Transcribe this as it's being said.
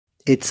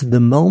It's the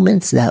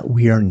moments that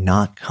we are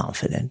not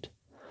confident,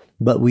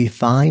 but we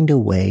find a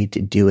way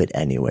to do it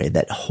anyway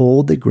that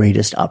hold the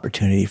greatest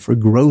opportunity for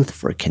growth,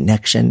 for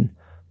connection,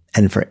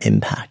 and for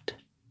impact.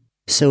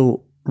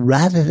 So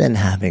rather than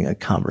having a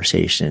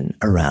conversation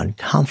around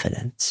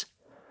confidence,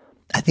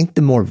 I think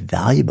the more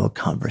valuable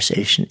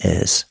conversation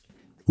is,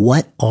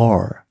 what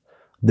are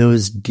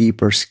those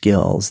deeper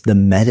skills, the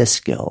meta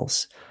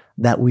skills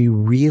that we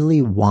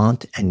really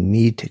want and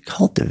need to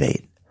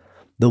cultivate?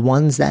 The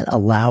ones that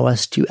allow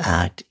us to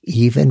act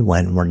even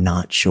when we're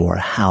not sure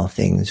how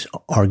things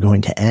are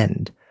going to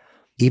end,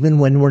 even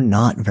when we're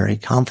not very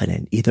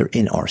confident, either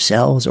in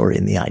ourselves or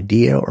in the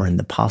idea or in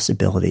the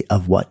possibility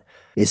of what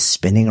is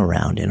spinning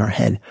around in our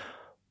head.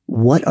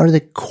 What are the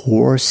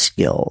core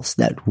skills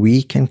that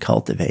we can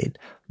cultivate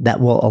that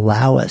will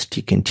allow us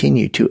to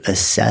continue to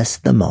assess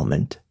the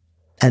moment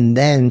and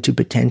then to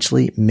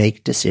potentially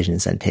make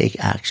decisions and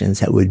take actions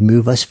that would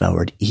move us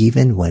forward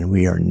even when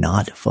we are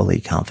not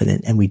fully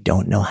confident and we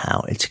don't know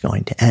how it's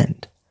going to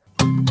end?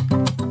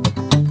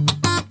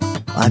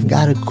 I've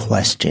got a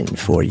question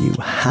for you.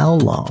 How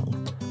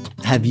long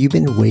have you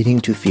been waiting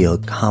to feel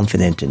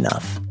confident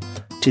enough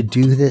to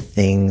do the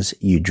things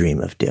you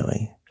dream of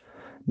doing?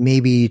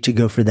 Maybe to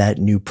go for that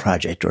new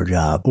project or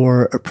job,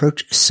 or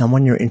approach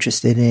someone you're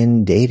interested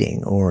in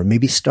dating, or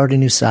maybe start a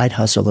new side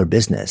hustle or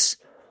business,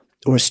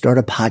 or start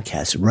a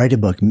podcast, write a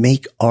book,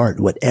 make art,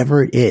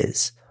 whatever it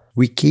is.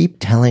 We keep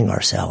telling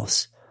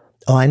ourselves,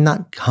 oh, I'm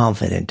not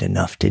confident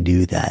enough to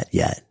do that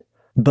yet.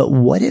 But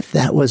what if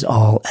that was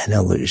all an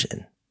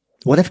illusion?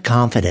 What if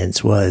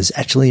confidence was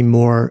actually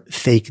more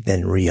fake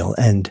than real,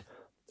 and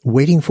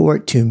waiting for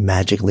it to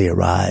magically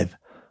arrive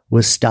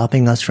was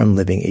stopping us from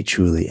living a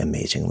truly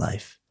amazing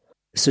life?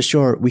 So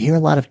sure, we hear a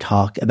lot of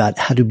talk about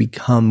how to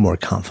become more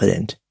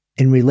confident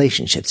in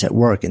relationships, at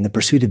work, in the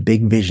pursuit of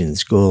big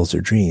visions, goals, or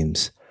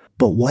dreams.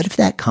 But what if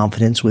that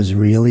confidence was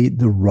really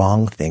the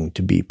wrong thing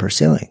to be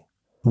pursuing?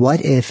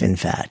 What if, in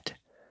fact,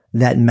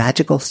 that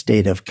magical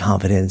state of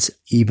confidence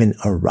even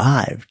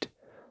arrived,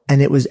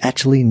 and it was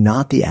actually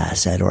not the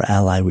asset or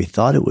ally we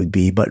thought it would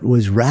be, but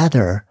was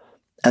rather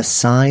a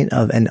sign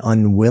of an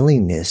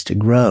unwillingness to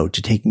grow,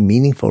 to take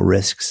meaningful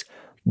risks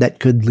that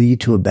could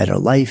lead to a better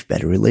life,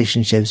 better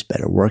relationships,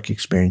 better work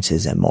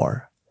experiences, and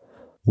more?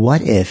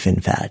 What if, in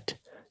fact,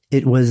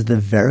 it was the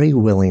very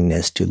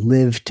willingness to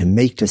live, to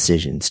make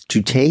decisions,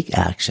 to take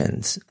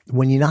actions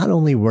when you not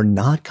only were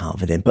not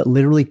confident, but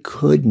literally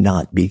could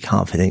not be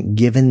confident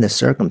given the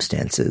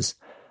circumstances,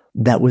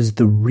 that was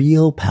the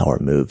real power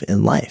move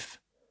in life?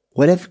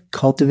 What if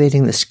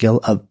cultivating the skill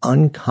of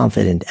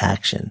unconfident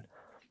action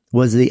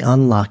was the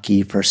unlock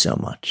key for so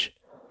much?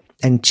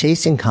 And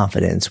chasing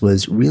confidence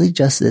was really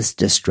just this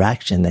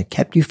distraction that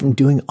kept you from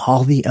doing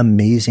all the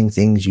amazing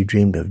things you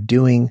dreamed of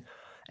doing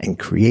and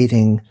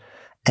creating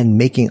and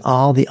making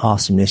all the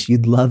awesomeness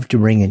you'd love to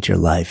bring into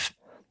your life,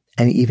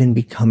 and even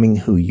becoming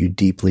who you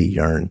deeply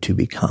yearn to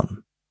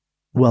become.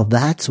 Well,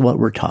 that's what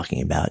we're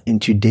talking about in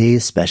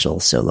today's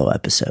special solo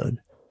episode.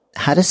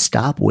 How to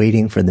stop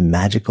waiting for the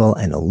magical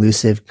and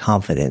elusive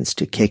confidence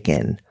to kick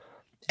in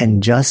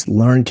and just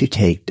learn to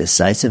take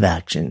decisive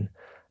action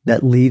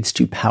that leads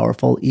to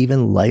powerful,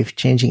 even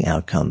life-changing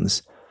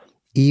outcomes,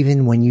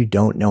 even when you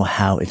don't know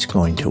how it's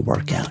going to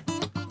work out.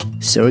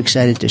 So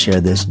excited to share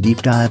this deep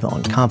dive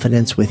on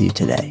confidence with you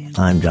today.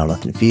 I'm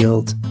Jonathan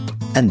Fields,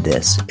 and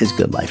this is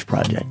Good Life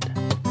Project.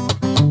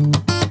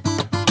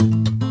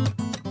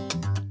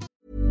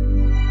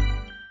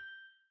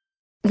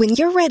 When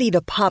you're ready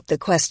to pop the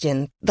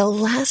question, the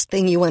last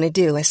thing you want to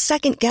do is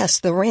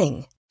second-guess the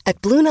ring.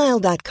 At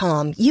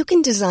BlueNile.com, you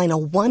can design a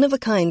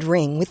one-of-a-kind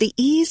ring with the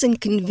ease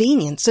and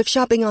convenience of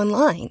shopping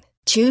online.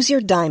 Choose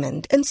your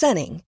diamond and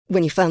setting.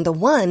 When you find the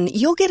one,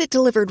 you'll get it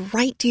delivered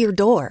right to your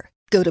door.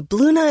 Go to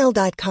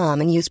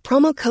BlueNile.com and use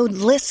promo code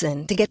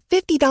LISTEN to get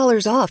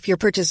 $50 off your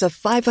purchase of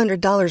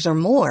 $500 or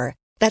more.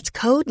 That's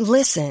code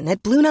LISTEN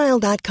at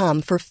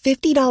BlueNile.com for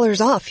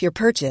 $50 off your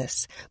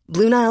purchase.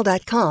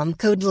 BlueNile.com,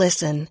 code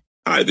LISTEN.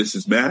 Hi, this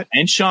is Matt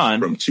and Sean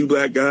from Two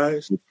Black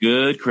Guys with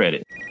Good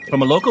Credit.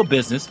 From a local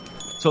business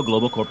to a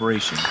global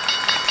corporation,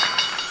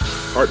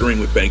 partnering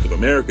with Bank of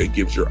America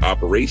gives your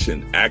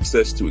operation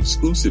access to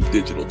exclusive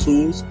digital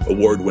tools,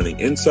 award-winning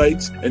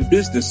insights, and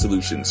business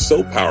solutions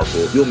so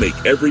powerful you'll make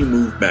every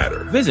move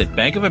matter. Visit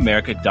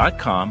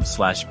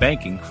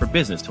bankofamerica.com/banking for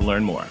business to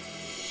learn more.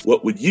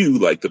 What would you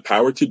like the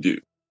power to do?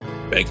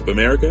 Bank of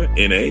America,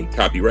 N.A.,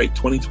 copyright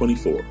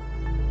 2024.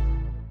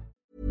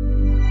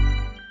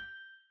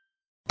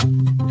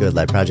 Good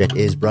Life Project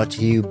is brought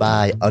to you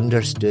by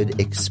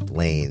Understood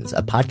Explains,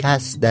 a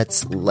podcast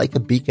that's like a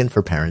beacon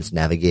for parents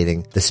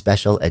navigating the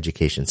special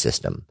education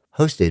system.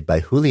 hosted by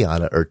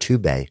Juliana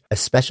Urtubey, a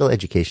special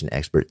education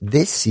expert.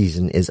 This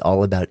season is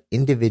all about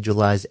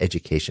individualized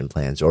education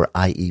plans, or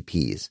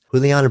IEPs.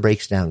 Juliana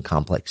breaks down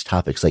complex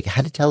topics like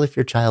how to tell if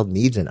your child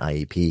needs an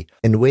IEP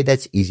in a way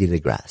that's easy to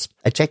grasp.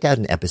 I checked out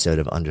an episode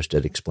of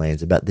Understood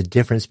Explains about the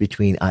difference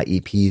between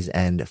IEPs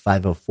and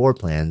 504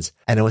 plans,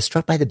 and I was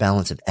struck by the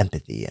balance of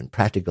empathy and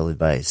practical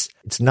advice.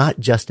 It's not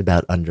just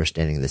about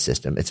understanding the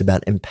system. It's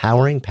about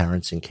empowering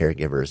parents and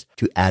caregivers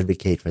to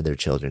advocate for their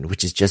children,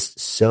 which is just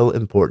so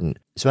important.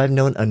 So I've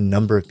known a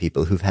number of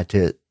people who've had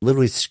to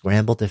literally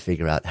scramble to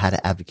figure out how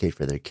to advocate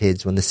for their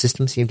kids when the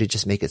system seemed to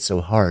just make it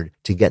so hard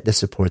to get the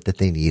support that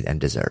they need and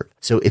deserve.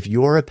 So if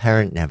you're a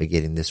parent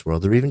navigating this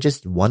world, or even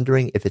just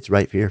wondering if it's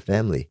right for your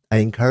family, I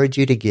encourage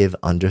you to give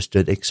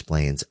Understood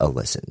Explains a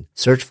listen.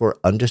 Search for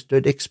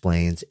Understood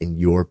Explains in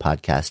your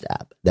podcast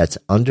app. That's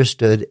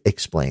Understood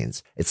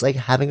Explains. It's like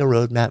having a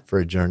roadmap for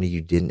a journey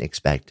you didn't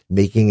expect,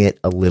 making it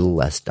a little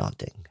less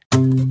daunting.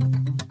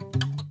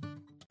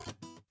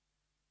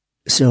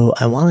 So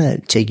I want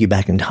to take you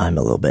back in time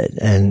a little bit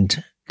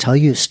and tell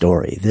you a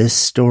story. This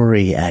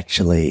story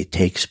actually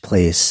takes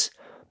place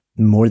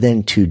more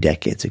than 2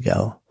 decades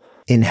ago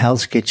in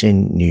Hell's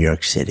Kitchen, New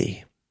York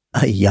City.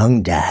 A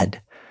young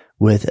dad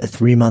with a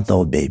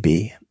 3-month-old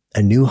baby,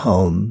 a new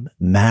home,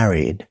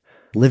 married,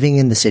 living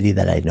in the city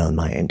that I'd known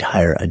my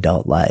entire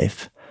adult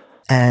life.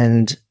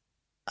 And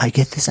I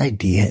get this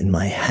idea in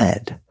my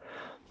head.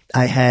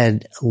 I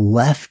had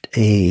left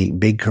a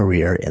big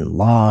career in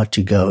law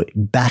to go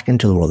back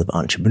into the world of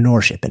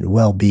entrepreneurship and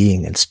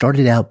well-being, and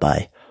started out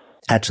by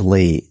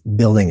actually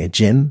building a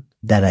gym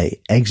that I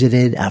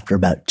exited after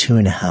about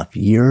 2.5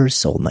 years,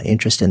 sold my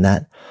interest in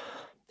that.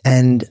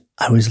 And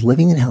I was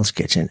living in Hell's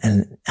Kitchen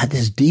and had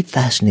this deep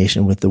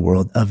fascination with the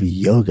world of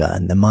yoga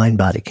and the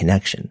mind-body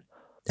connection.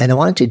 And I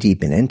wanted to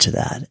deepen into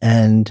that.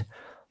 And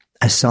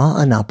I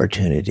saw an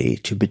opportunity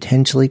to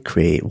potentially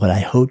create what I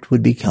hoped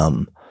would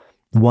become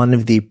one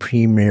of the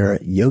premier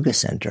yoga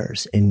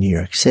centers in New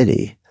York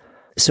City.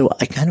 So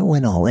I kind of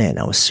went all in.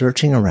 I was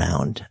searching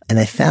around, and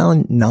I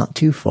found not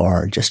too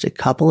far, just a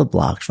couple of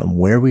blocks from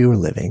where we were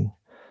living,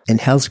 in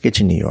Hell's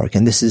Kitchen, New York.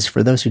 And this is,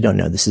 for those who don't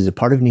know, this is a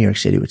part of New York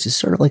City, which is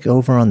sort of like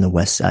over on the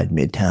west side,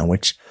 Midtown,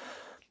 which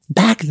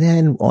back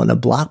then, on a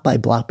block by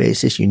block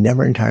basis, you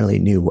never entirely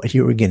knew what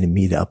you were going to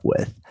meet up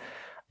with.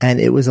 And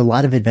it was a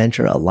lot of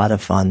adventure, a lot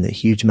of fun, a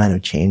huge amount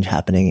of change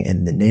happening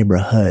in the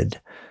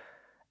neighborhood.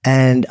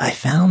 And I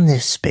found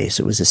this space.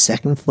 It was a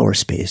second floor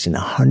space in a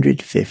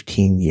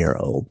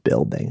 115-year-old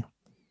building.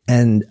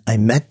 And I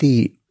met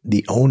the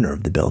owner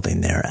of the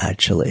building there,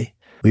 actually.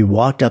 We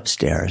walked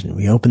upstairs and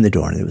we opened the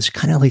door, and it was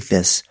kind of like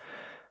this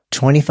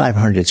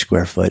 2,500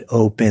 square foot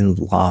open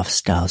loft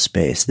style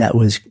space that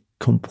was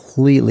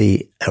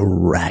completely a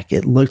wreck.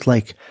 It looked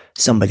like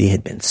somebody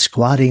had been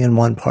squatting in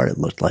one part. It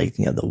looked like,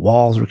 the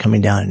walls were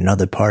coming down in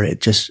another part.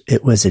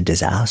 It was a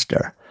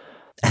disaster.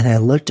 And I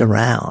looked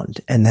around,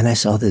 and then I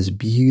saw this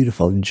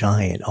beautiful,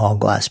 giant,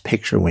 all-glass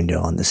picture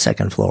window on the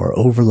second floor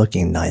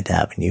overlooking 9th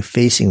Avenue,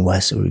 facing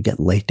west, so we would get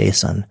late-day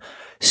sun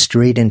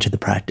straight into the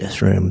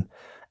practice room.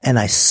 And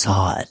I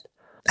saw it.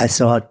 I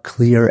saw it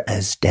clear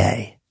as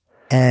day.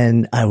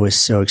 And I was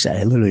so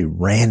excited. I literally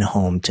ran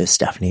home to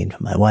Stephanie and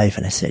to my wife,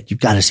 and I said, "You've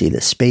got to see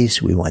this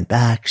space." We went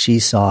back. She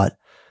saw it.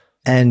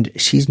 And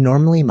she's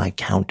normally my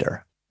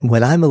counter.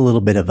 When I'm a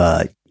little bit of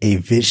a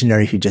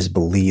visionary who just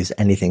believes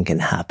anything can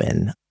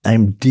happen,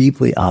 I'm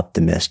deeply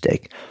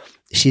optimistic.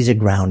 She's a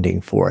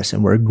grounding force,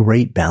 and we're a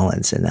great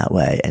balance in that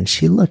way. And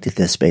she looked at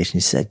this space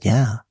and she said,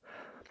 "Yeah,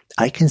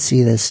 I can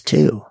see this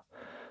too."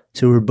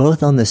 So we're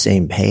both on the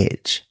same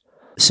page.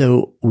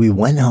 So we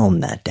went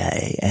home that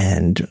day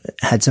and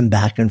had some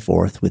back and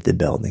forth with the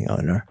building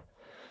owner.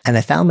 And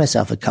I found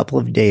myself a couple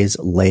of days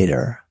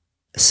later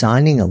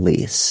signing a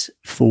lease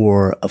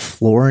for a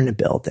floor in a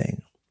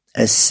building,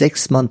 a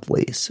 6-month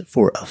lease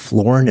for a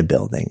floor in a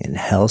building in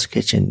Hell's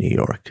Kitchen, New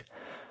York,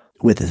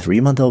 with a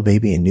 3-month-old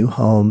baby, a new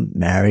home,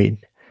 married,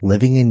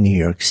 living in New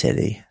York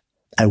City.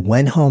 I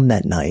went home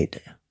that night,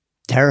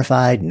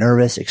 terrified,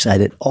 nervous,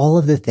 excited, all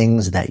of the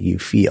things that you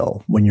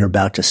feel when you're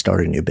about to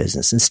start a new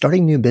business. And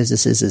starting new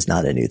businesses is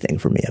not a new thing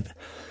for me. I've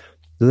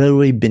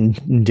literally been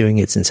doing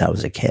it since I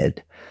was a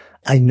kid.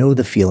 I know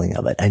the feeling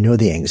of it. I know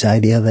the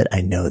anxiety of it.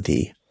 I know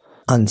the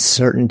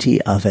uncertainty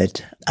of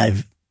it.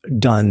 I've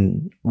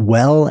done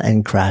well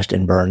and crashed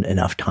and burned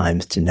enough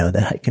times to know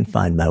that I can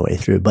find my way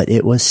through, but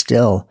it was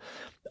still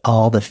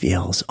all the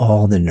feels,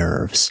 all the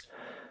nerves.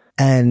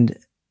 And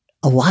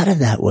a lot of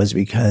that was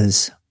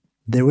because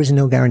there was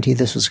no guarantee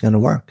this was going to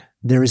work.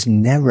 There is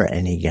never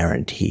any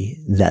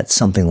guarantee that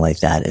something like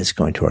that is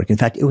going to work. In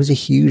fact, it was a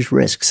huge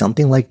risk.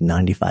 Something like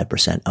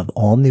 95% of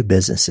all new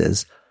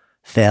businesses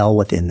fail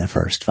within the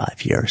first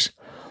 5 years.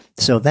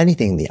 So if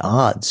anything, the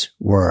odds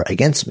were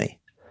against me,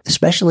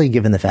 especially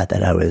given the fact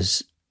that I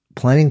was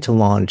planning to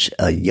launch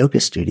a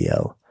yoga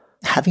studio,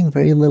 having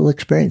very little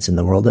experience in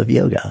the world of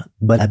yoga,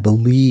 but I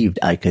believed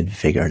I could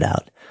figure it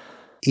out,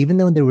 even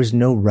though there was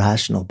no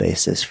rational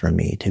basis for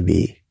me to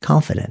be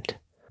confident.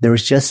 There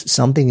was just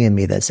something in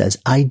me that says,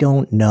 I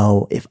don't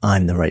know if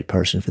I'm the right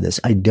person for this.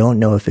 I don't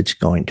know if it's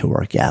going to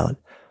work out.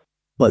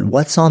 But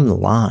what's on the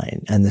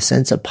line and the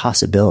sense of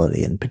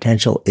possibility and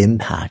potential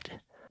impact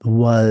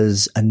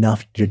was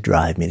enough to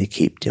drive me to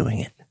keep doing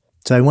it.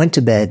 So I went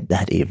to bed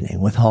that evening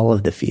with all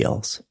of the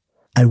feels.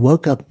 I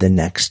woke up the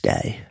next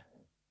day,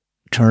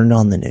 turned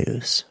on the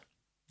news,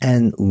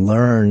 and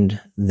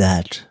learned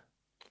that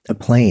a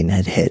plane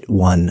had hit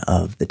one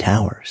of the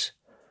towers.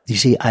 You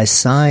see, I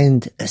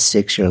signed a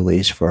 6-year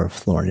lease for a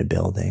floor in a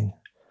building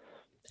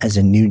as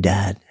a new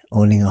dad,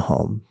 owning a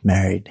home,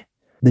 married,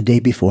 the day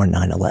before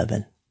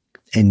 9/11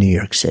 in New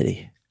York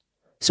City.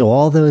 So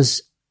all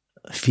those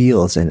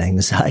feels and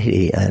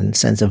anxiety and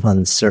sense of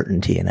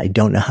uncertainty, and I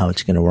don't know how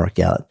it's going to work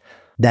out,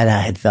 that I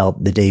had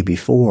felt the day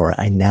before,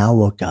 I now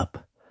woke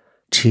up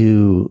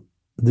to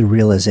the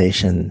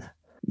realization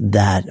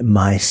that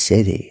my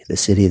city, the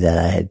city that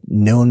I had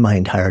known my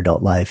entire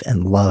adult life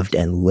and loved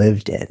and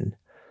lived in,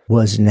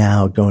 was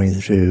now going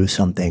through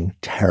something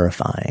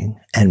terrifying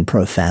and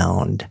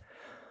profound.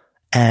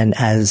 And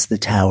as the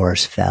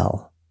towers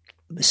fell,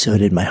 so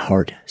did my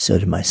heart, so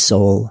did my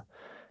soul.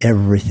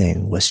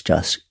 Everything was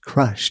just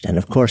crushed. And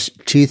of course,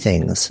 two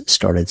things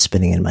started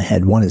spinning in my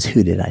head. One is,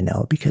 who did I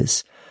know?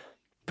 Because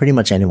pretty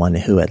much anyone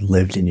who had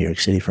lived in New York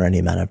City for any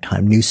amount of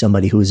time knew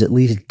somebody who was at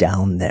least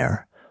down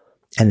there.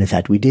 And in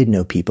fact, we did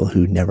know people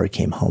who never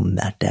came home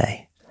that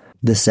day.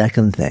 The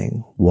second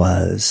thing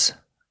was,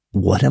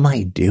 what am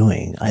I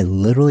doing? I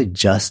literally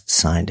just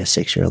signed a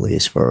 6-year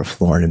lease for a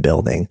floor in a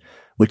building,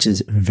 which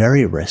is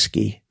very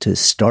risky to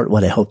start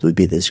what I hoped would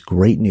be this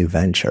great new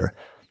venture.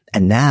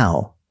 And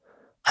now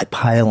I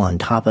pile on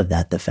top of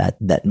that the fact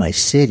that my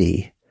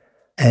city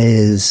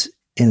is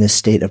in a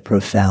state of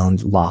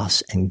profound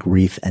loss and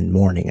grief and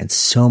mourning. And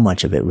so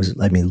much of it was,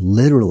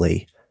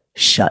 literally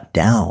shut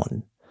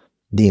down.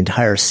 The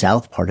entire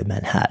south part of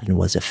Manhattan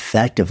was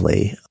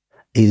effectively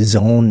a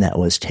zone that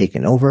was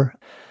taken over,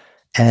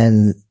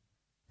 and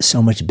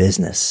so much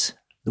business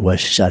was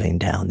shutting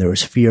down. There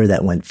was fear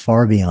that went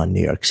far beyond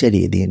New York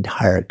City. The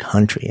entire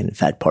country, and in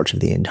fact, parts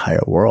of the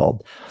entire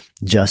world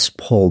just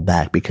pulled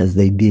back because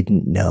they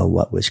didn't know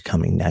what was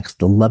coming next.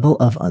 The level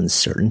of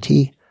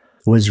uncertainty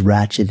was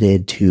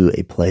ratcheted to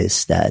a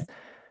place that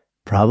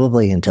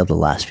probably until the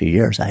last few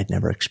years I had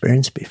never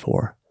experienced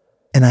before.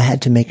 And I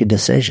had to make a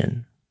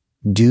decision.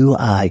 Do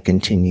I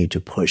continue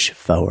to push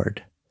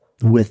forward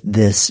with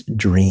this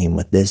dream,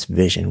 with this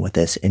vision, with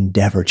this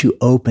endeavor to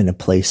open a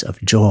place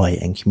of joy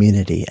and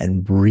community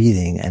and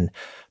breathing and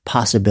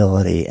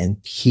possibility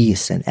and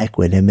peace and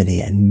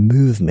equanimity and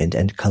movement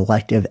and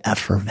collective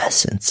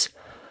effervescence?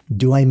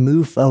 Do I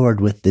move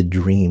forward with the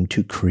dream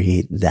to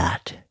create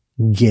that,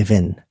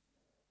 given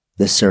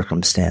the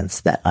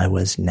circumstance that I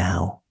was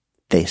now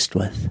faced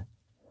with?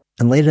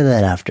 And later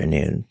that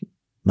afternoon,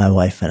 my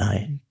wife and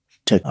I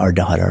took our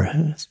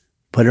daughter,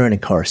 put her in a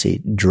car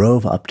seat,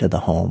 drove up to the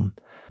home.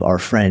 Our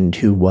friend,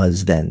 who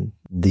was then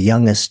the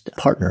youngest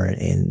partner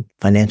in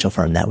a financial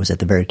firm that was at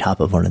the very top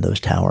of one of those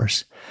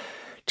towers,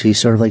 to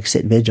sort of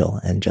sit vigil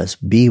and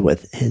just be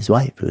with his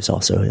wife, who's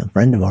also a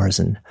friend of ours,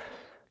 and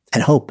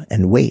hope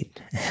and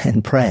wait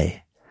and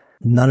pray.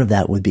 None of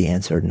that would be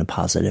answered in a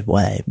positive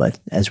way. But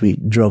as we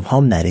drove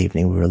home that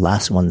evening, we were the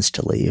last ones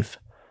to leave.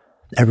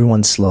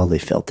 Everyone slowly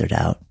filtered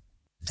out.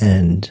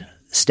 And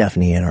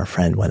Stephanie and our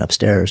friend went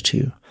upstairs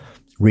to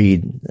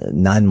read a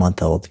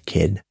 9-month-old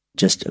kid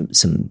just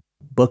some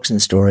books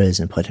and stories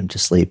and put him to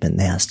sleep. And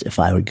they asked if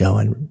I would go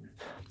and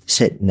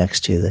sit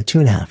next to the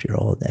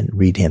 2.5-year-old and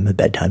read him a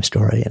bedtime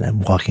story. And I'm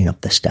walking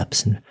up the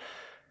steps, and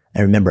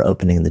I remember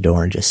opening the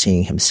door and just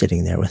seeing him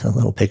sitting there with a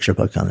little picture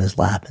book on his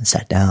lap, and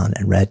sat down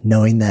and read,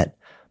 knowing that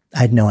I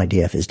had no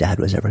idea if his dad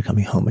was ever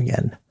coming home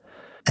again.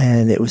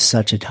 And it was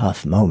such a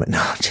tough moment,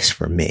 not just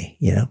for me,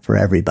 for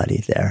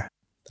everybody there.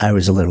 I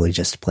was literally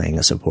just playing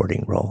a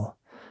supporting role.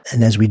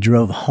 And as we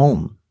drove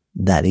home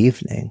that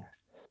evening,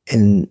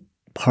 in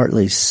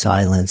partly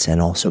silence and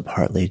also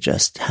partly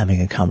just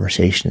having a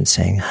conversation and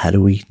saying, how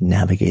do we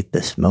navigate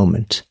this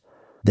moment?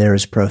 There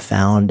is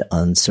profound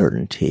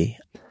uncertainty.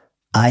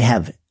 I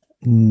have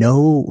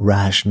no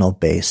rational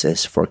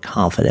basis for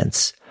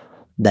confidence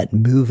that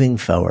moving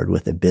forward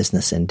with a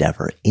business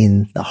endeavor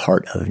in the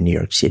heart of New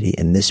York City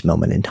in this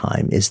moment in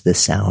time is the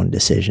sound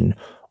decision,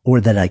 or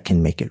that I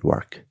can make it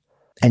work.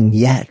 And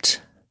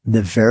yet,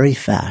 the very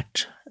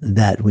fact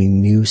that we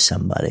knew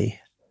somebody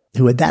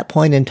who at that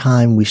point in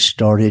time we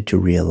started to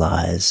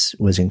realize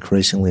was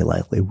increasingly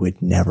likely would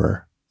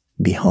never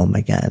be home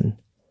again,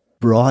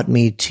 brought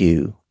me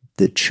to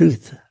the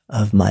truth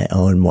of my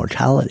own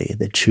mortality,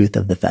 the truth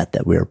of the fact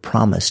that we were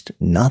promised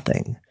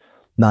nothing,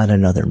 not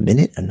another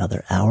minute,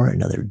 another hour,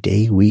 another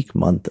day, week,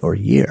 month, or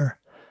year.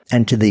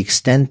 And to the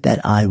extent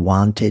that I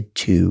wanted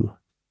to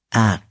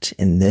act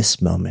in this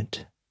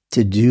moment,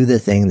 to do the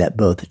thing that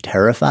both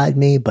terrified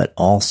me, but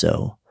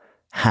also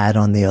had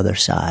on the other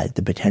side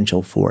the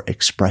potential for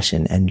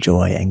expression and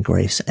joy and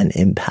grace and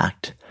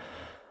impact,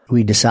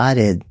 we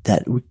decided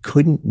that we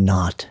couldn't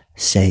not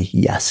say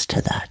yes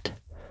to that.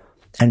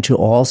 and to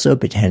also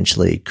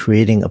potentially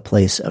creating a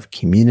place of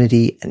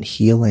community and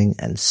healing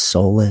and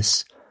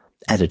solace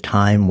at a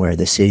time where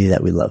the city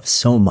that we love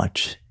so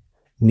much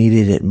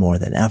needed it more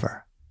than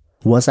ever.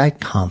 Was I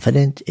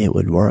confident it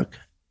would work?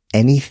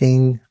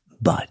 Anything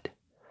but.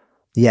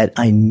 Yet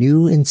I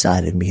knew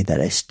inside of me that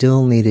I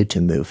still needed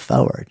to move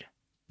forward.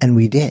 And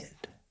we did.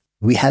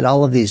 We had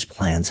all of these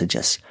plans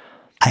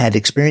I had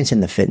experience in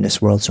the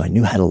fitness world, so I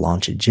knew how to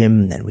launch a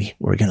gym, and we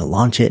were going to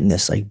launch it in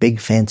this big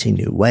fancy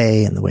new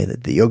way, and the way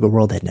that the yoga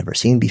world had never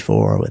seen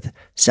before, with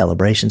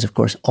celebrations. Of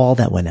course, all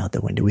that went out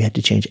the window. We had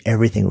to change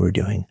everything we were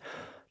doing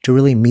to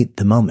really meet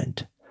the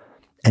moment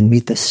and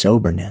meet the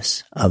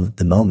soberness of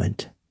the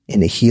moment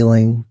in a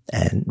healing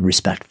and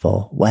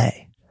respectful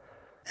way.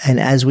 And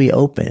as we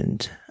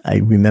opened, I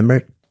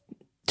remember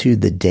to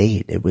the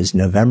date, it was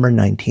November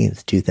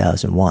 19th,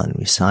 2001.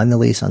 We signed the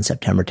lease on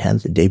September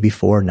 10th, the day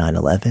before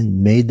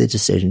 9/11, made the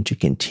decision to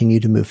continue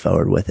to move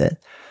forward with it.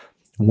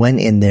 Went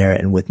in there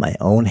and with my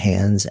own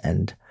hands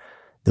and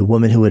the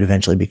woman who would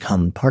eventually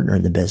become partner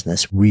in the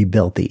business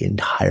rebuilt the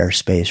entire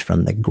space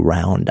from the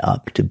ground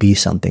up to be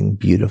something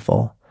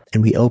beautiful.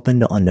 And we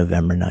opened on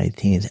November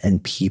 19th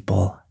and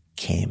people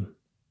came.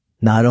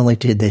 Not only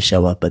did they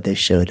show up, but they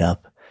showed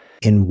up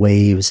in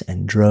waves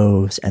and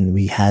droves. And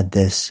we had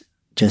this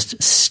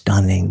just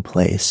stunning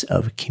place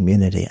of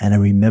community. And I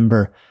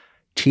remember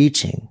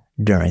teaching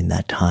during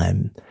that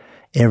time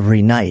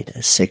every night,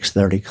 a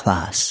 6:30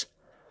 class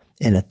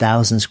in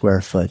 1,000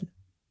 square foot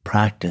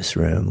practice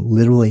room,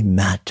 literally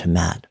mat to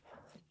mat,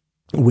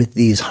 with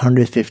these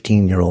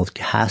 115-year-old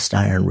cast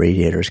iron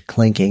radiators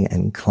clinking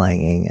and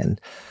clanging, and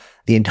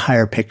the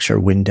entire picture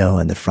window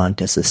in the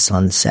front as the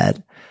sun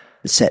set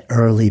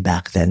early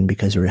back then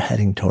because we were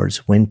heading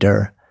towards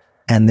winter,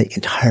 and the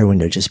entire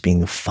window just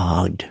being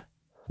fogged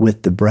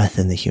with the breath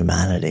and the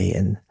humanity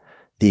and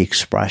the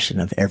expression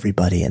of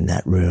everybody in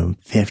that room,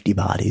 50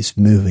 bodies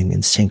moving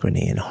in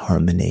synchrony and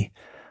harmony,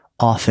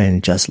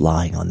 often just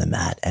lying on the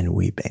mat and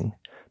weeping,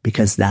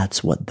 because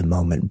that's what the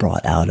moment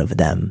brought out of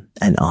them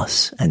and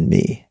us and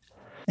me.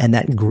 And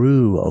that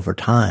grew over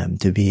time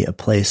to be a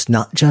place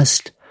not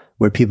just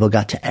where people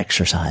got to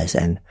exercise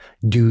and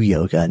do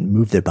yoga and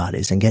move their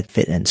bodies and get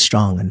fit and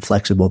strong and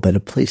flexible, but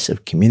a place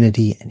of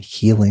community and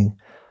healing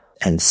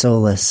and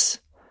solace,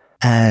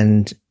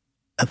 and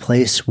a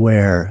place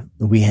where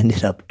we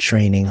ended up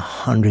training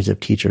hundreds of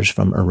teachers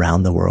from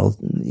around the world,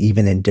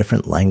 even in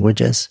different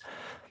languages,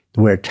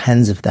 where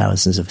tens of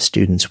thousands of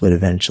students would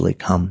eventually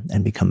come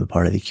and become a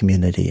part of the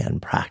community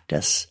and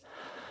practice.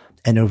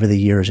 And over the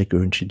years, it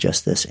grew into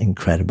just this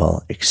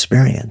incredible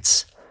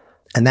experience.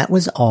 And that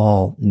was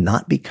all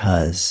not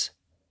because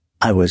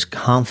I was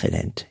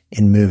confident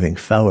in moving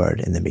forward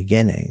in the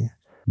beginning,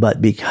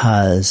 but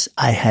because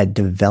I had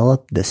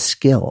developed the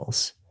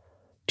skills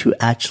to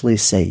actually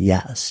say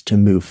yes, to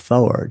move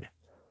forward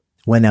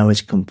when I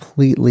was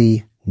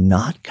completely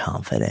not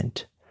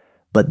confident.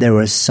 But there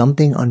was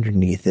something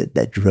underneath it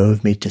that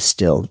drove me to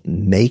still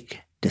make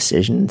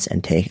decisions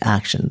and take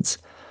actions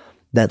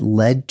that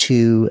led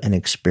to an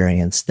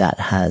experience that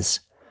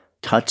has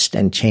touched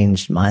and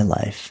changed my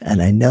life.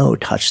 And I know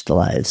touched the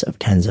lives of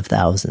tens of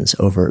thousands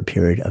over a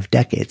period of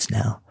decades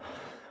now.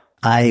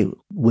 I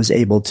was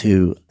able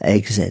to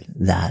exit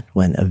that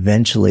when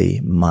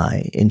eventually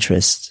my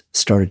interests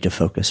started to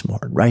focus more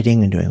on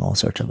writing and doing all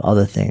sorts of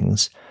other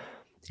things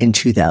in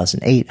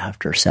 2008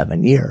 after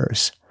 7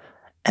 years.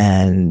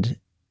 And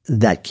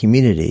that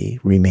community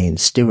remained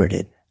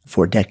stewarded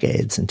for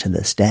decades, and to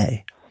this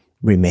day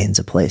remains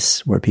a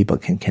place where people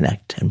can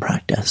connect and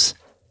practice.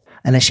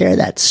 And I share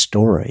that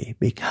story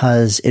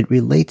because it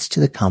relates to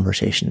the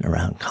conversation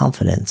around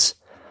confidence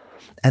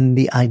and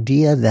the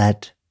idea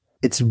that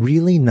it's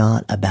really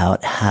not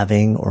about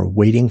having or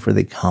waiting for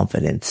the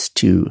confidence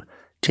to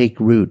take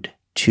root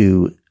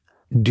to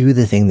do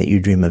the thing that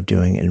you dream of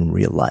doing in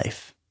real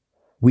life.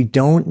 We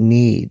don't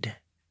need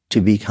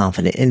to be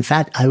confident. In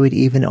fact, I would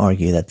even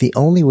argue that the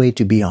only way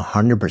to be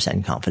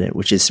 100% confident,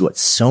 which is what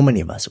so many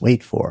of us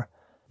wait for,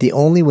 the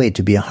only way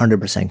to be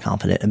 100%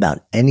 confident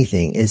about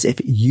anything is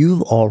if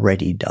you've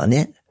already done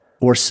it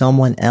or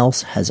someone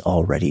else has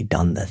already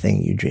done the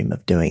thing you dream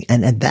of doing.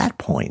 And at that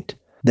point,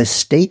 the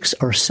stakes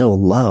are so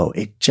low,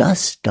 it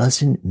just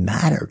doesn't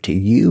matter to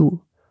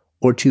you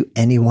or to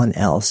anyone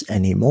else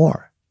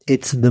anymore.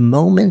 It's the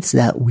moments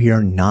that we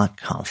are not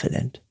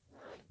confident,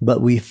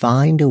 but we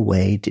find a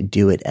way to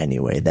do it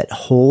anyway that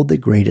hold the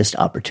greatest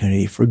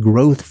opportunity for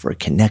growth, for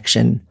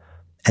connection,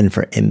 and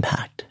for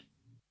impact.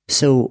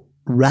 So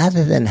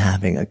rather than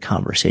having a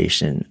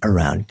conversation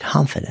around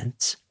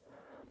confidence,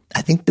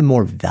 I think the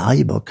more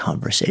valuable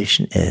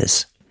conversation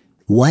is,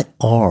 what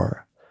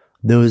are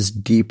those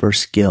deeper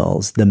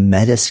skills, the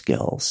meta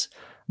skills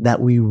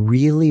that we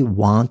really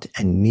want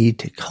and need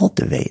to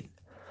cultivate,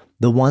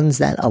 the ones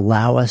that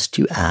allow us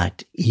to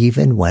act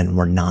even when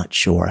we're not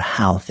sure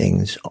how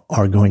things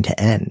are going to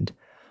end,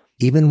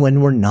 even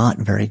when we're not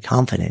very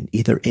confident,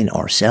 either in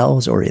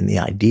ourselves or in the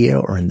idea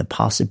or in the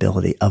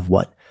possibility of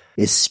what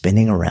is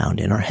spinning around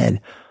in our head.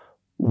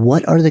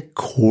 What are the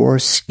core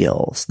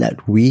skills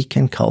that we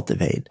can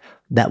cultivate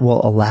that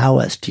will allow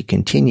us to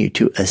continue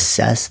to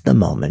assess the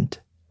moment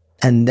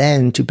and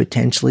then to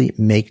potentially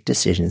make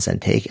decisions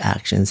and take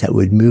actions that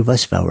would move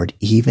us forward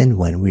even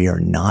when we are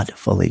not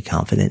fully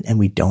confident and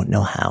we don't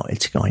know how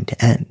it's going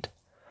to end.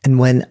 And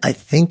when I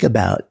think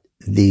about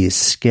these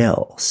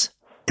skills,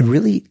 a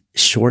really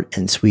short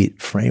and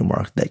sweet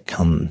framework that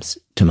comes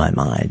to my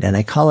mind, and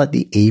I call it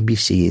the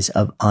ABCs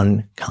of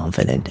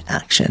unconfident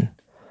action.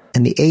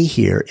 And the A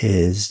here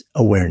is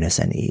awareness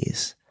and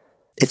ease.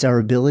 It's our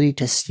ability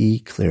to see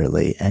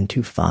clearly and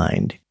to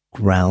find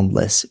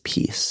groundless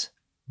peace.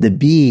 The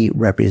B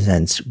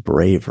represents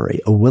bravery,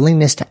 a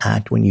willingness to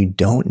act when you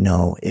don't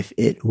know if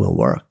it will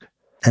work.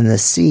 And the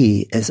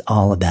C is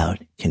all about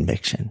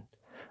conviction.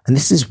 And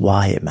this is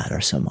why it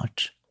matters so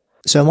much.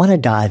 So I want to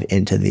dive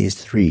into these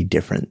three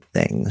different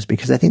things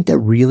because I think they're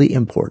really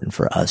important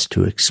for us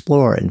to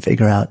explore and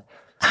figure out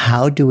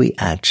how do we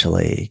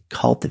actually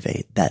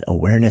cultivate that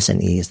awareness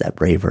and ease, that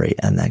bravery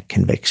and that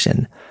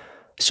conviction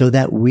so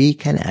that we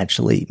can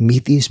actually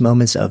meet these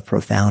moments of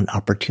profound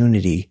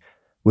opportunity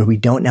where we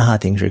don't know how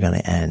things are going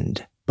to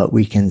end, but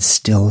we can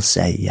still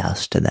say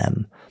yes to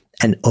them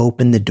and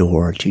open the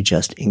door to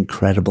just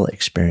incredible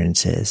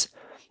experiences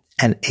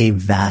and a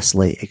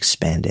vastly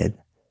expanded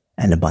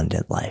and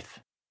abundant life.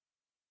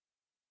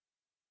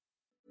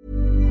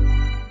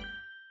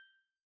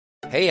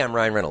 Hey, I'm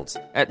Ryan Reynolds.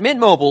 At Mint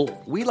Mobile,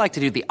 we like to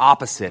do the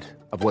opposite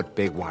of what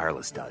Big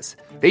Wireless does.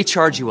 They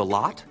charge you a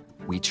lot,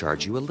 we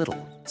charge you a little.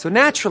 So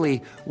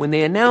naturally, when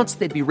they announced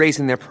they'd be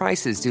raising their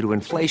prices due to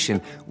inflation,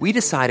 we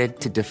decided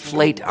to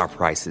deflate our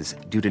prices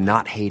due to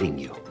not hating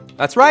you.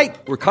 That's right.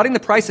 We're cutting the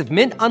price of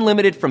Mint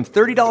Unlimited from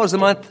 $30 a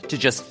month to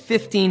just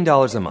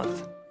 $15 a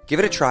month. Give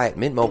it a try at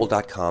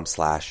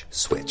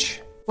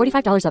mintmobile.com/switch.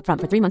 $45 up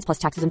front for 3 months plus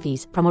taxes and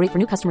fees. Promo rate for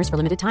new customers for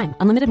limited time.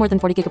 Unlimited more than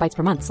 40 gigabytes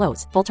per month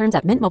slows. Full terms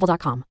at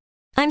mintmobile.com.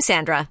 I'm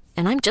Sandra,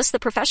 and I'm just the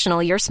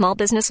professional your small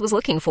business was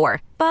looking for.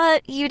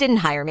 But you didn't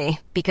hire me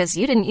because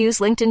you didn't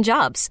use LinkedIn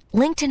Jobs.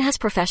 LinkedIn has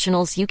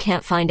professionals you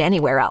can't find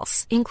anywhere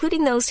else,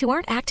 including those who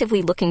aren't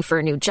actively looking for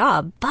a new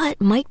job,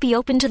 but might be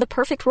open to the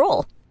perfect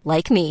role,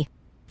 like me.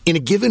 In a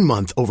given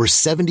month, over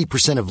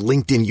 70% of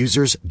LinkedIn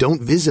users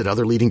don't visit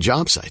other leading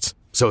job sites.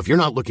 So if you're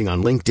not looking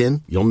on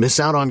LinkedIn, you'll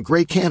miss out on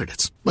great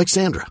candidates like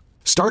Sandra.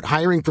 Start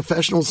hiring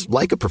professionals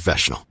like a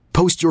professional.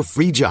 Post your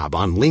free job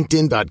on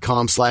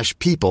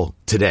linkedin.com/people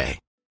today.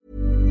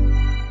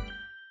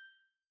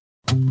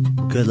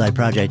 Good Life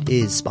Project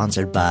is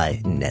sponsored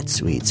by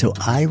NetSuite. So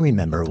I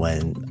remember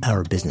when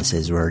our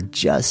businesses were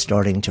just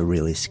starting to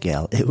really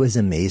scale. It was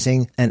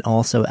amazing and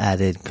also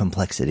added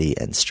complexity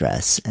and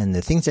stress. And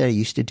the things that I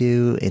used to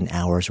do in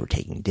hours were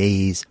taking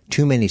days,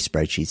 too many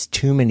spreadsheets,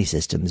 too many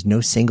systems,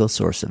 no single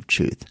source of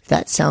truth. If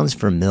that sounds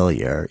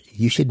familiar,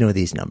 you should know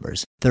these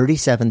numbers.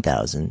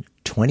 37,000,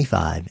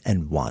 25,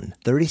 and 1.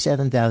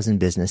 37,000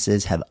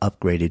 businesses have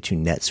upgraded to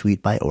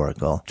NetSuite by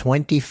Oracle.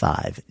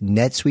 25.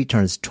 NetSuite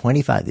turns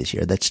 25 this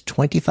year. That's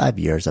 25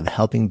 years of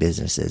helping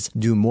businesses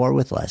do more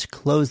with less,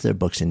 close their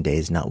books in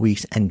days, not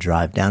weeks, and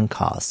drive down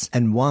costs.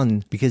 And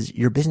 1, because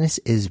your business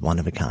is one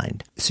of a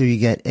kind. So you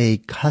get a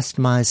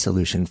customized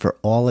solution for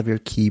all of your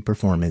key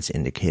performance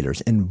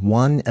indicators in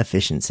one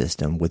efficient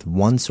system with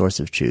one source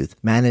of truth,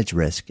 manage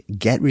risk,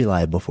 get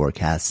reliable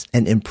forecasts,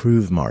 and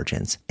improve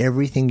margins.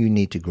 Everything you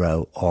need to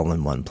grow all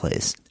in one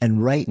place.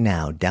 And right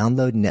now,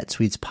 download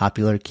NetSuite's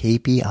popular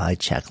KPI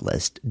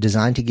checklist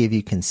designed to give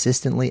you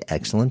consistently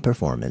excellent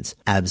performance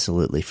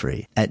absolutely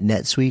free at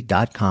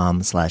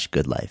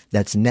netsuite.com/goodlife.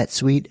 That's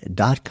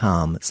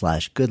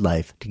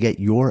netsuite.com/goodlife to get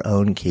your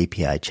own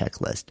KPI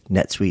checklist.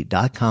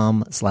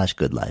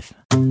 netsuite.com/goodlife.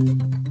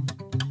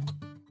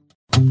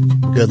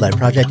 Good Life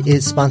Project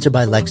is sponsored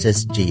by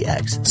Lexus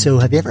GX. So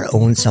have you ever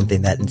owned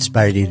something that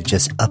inspired you to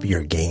just up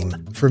your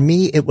game? For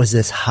me, it was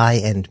this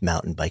high-end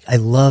mountain bike. I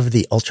love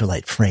the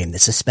ultralight frame, the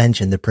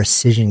suspension, the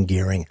precision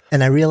gearing,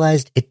 and I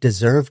realized it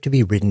deserved to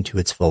be ridden to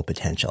its full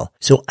potential.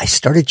 So I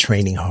started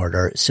training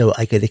harder so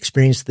I could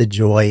experience the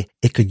joy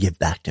it could give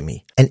back to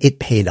me. And it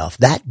paid off.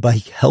 That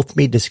bike helped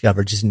me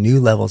discover just new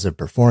levels of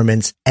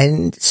performance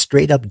and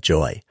straight up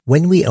joy.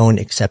 When we own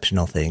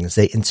exceptional things,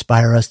 they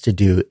inspire us to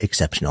do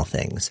exceptional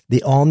things.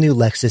 The all-new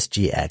Lexus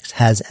GX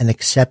has an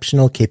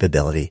exceptional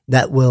capability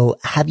that will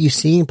have you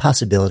seeing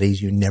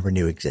possibilities you never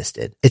knew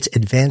existed. Its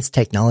advanced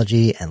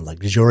technology and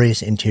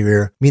luxurious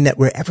interior mean that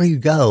wherever you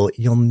go,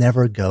 you'll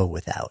never go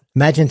without.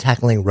 Imagine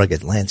tackling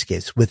rugged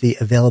landscapes with the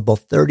available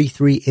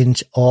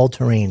 33-inch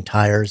all-terrain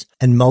tires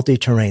and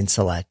multi-terrain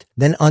select,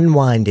 then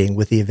unwinding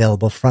with the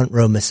available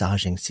front-row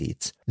massaging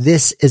seats.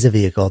 This is a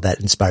vehicle that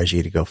inspires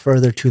you to go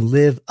further, to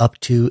live up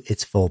to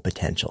its full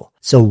potential.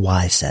 So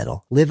why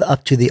settle? Live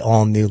up to the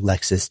all-new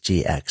Lexus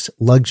GX.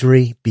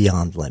 Luxury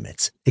beyond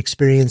limits.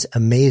 Experience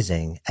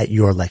amazing at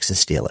your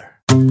Lexus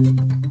dealer.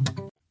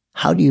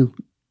 How do you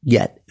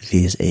get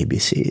these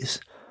ABCs?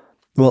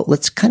 Well,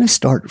 let's kind of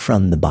start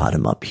from the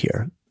bottom up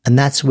here. And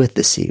that's with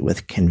the C,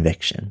 with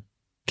conviction.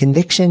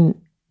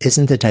 Conviction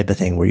isn't the type of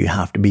thing where you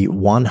have to be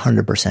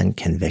 100%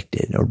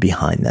 convicted or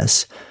behind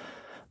this.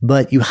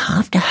 But you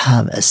have to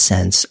have a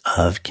sense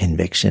of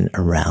conviction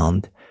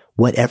around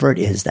whatever it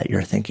is that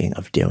you're thinking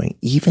of doing,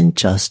 even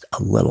just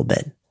a little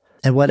bit.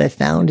 And what I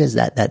found is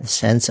that that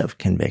sense of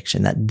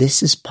conviction that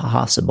this is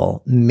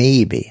possible,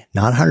 maybe,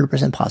 not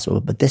 100%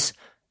 possible, but this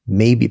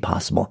may be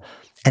possible.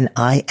 And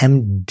I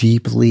am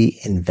deeply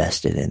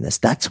invested in this.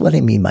 That's what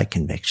I mean by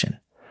conviction,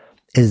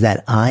 is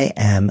that I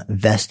am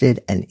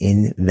vested and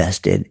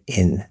invested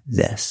in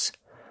this.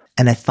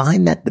 And I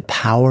find that the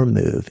power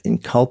move in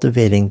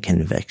cultivating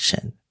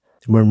conviction,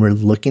 when we're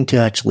looking to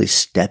actually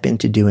step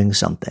into doing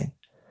something,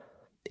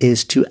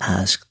 is to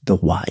ask the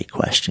why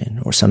question,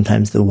 or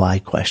sometimes the why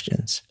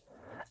questions.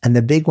 And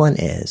the big one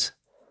is,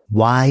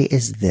 why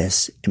is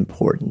this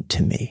important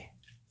to me?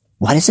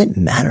 Why does it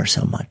matter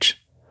so much?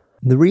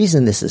 The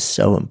reason this is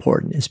so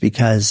important is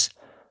because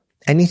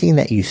anything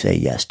that you say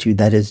yes to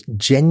that is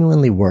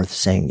genuinely worth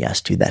saying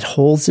yes to, that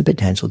holds the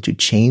potential to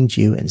change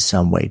you in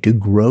some way, to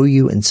grow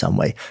you in some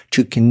way,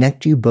 to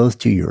connect you both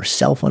to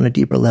yourself on a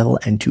deeper level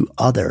and to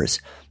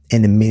others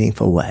in a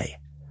meaningful way,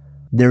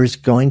 there is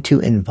going to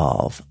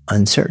involve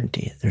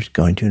uncertainty. There's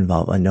going to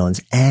involve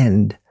unknowns,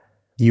 and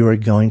you are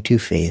going to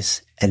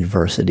face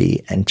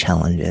adversity and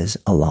challenges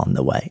along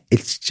the way.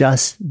 It's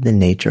just the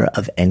nature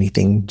of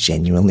anything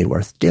genuinely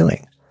worth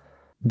doing.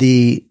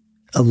 The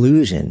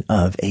illusion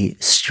of a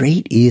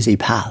straight, easy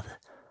path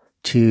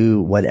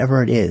to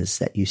whatever it is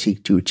that you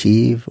seek to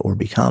achieve or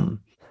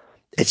become,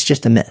 it's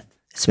just a myth.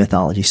 It's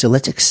mythology. So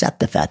let's accept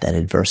the fact that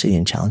adversity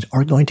and challenge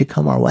are going to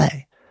come our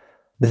way.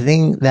 The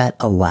thing that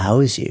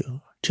allows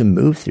you to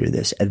move through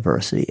this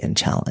adversity and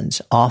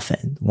challenge,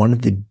 often one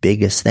of the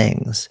biggest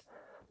things,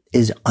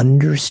 is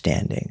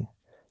understanding,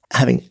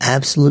 having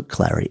absolute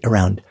clarity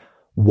around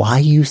why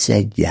you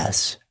said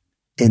yes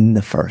in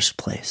the first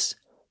place.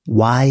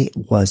 Why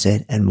was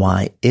it and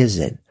why is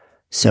it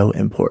so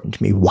important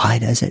to me? Why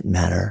does it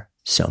matter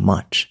so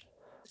much?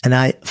 And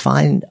I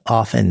find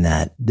often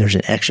that there's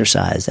an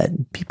exercise that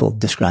people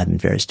describe in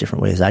various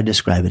different ways. I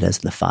describe it as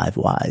the 5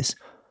 whys.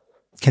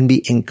 It can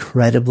be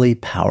incredibly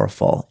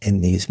powerful in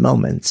these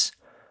moments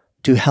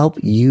to help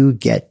you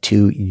get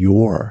to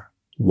your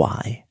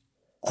why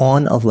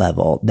on a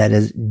level that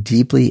is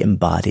deeply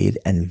embodied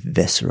and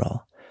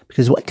visceral.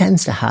 Because what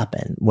tends to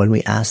happen when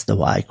we ask the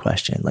why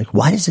question, like,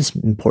 why is this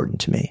important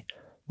to me?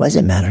 Why does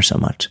it matter so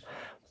much?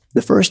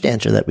 The first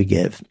answer that we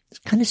give is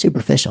kind of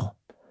superficial.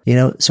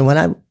 So when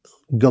I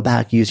go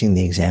back using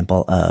the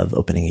example of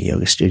opening a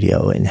yoga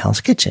studio in Hell's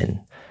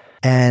Kitchen,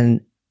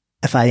 and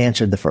if I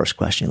answered the first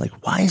question,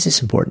 like, why is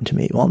this important to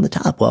me? Well, on the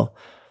top,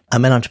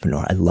 I'm an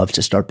entrepreneur. I love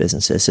to start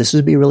businesses. This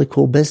would be a really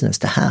cool business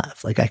to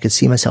have. Like, I could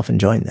see myself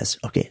enjoying this.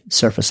 Okay,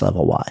 surface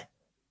level why,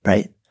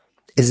 right?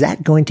 Is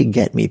that going to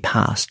get me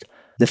past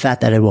the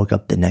fact that I woke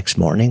up the next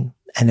morning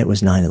and it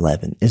was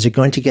 9/11? Is it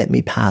going to get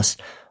me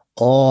past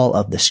all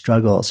of the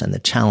struggles and the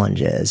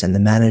challenges and the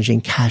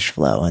managing cash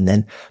flow? And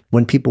then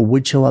when people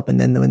would show up and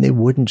then when they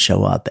wouldn't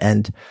show up,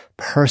 and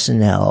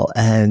personnel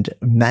and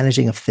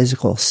managing a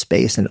physical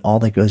space and all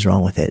that goes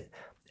wrong with it.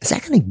 Is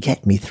that going to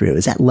get me through?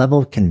 Is that level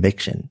of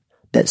conviction,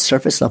 that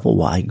surface level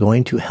why,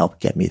 going to help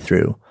get me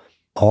through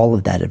all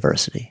of that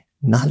adversity?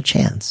 Not a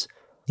chance.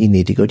 You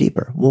need to go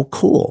deeper. Well,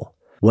 cool.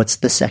 What's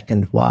the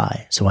second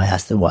why? So I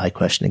asked the why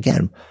question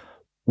again.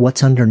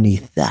 What's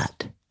underneath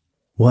that?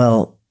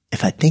 Well,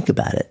 if I think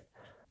about it,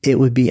 it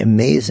would be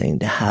amazing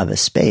to have a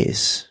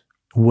space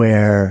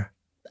where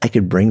I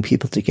could bring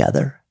people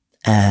together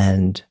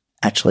and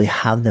actually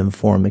have them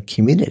form a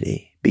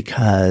community,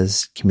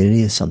 because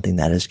community is something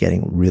that is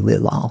getting really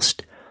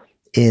lost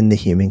in the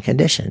human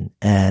condition.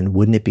 And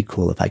wouldn't it be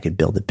cool if I could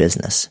build a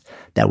business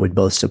that would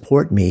both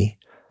support me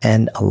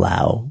and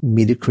allow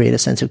me to create a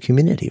sense of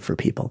community for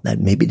people that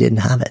maybe didn't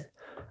have it?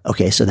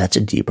 Okay, so that's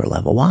a deeper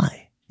level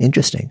why.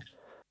 Interesting.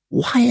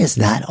 Why is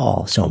that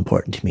all so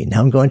important to me? Now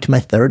I'm going to my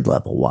third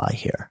level why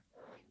here.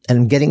 And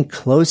I'm getting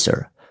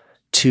closer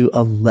to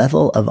a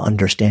level of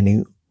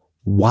understanding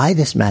why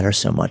this matters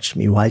so much to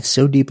me, why it's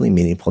so deeply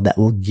meaningful, that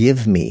will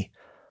give me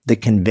the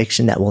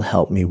conviction that will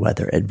help me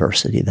weather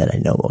adversity that I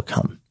know will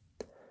come.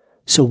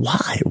 So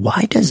why?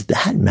 Why does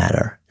that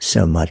matter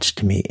so much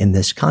to me in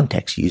this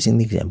context, using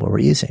the example we're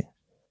using?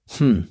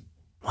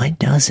 Why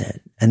does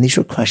it? And these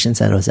were questions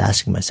that I was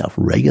asking myself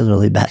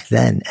regularly back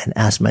then, and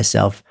asked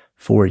myself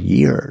for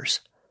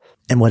years.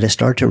 And what I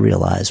started to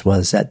realize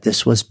was that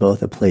this was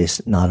both a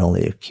place not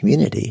only of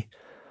community,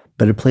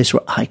 but a place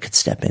where I could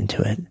step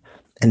into it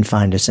and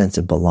find a sense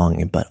of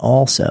belonging, but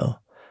also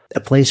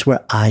a place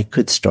where I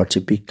could start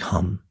to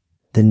become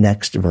the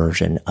next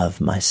version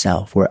of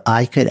myself, where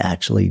I could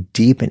actually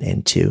deepen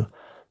into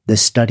the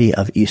study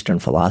of Eastern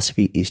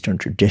philosophy, Eastern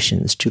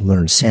traditions, to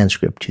learn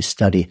Sanskrit, to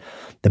study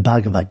the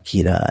Bhagavad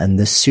Gita and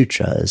the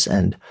sutras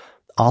and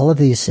all of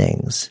these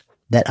things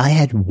that I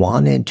had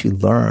wanted to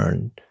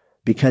learn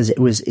because it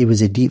was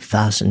a deep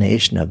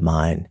fascination of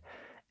mine.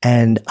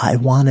 And I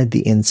wanted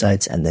the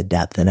insights and the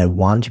depth, and I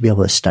wanted to be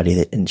able to study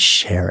it and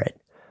share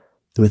it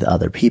with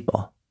other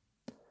people.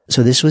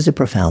 So this was a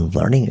profound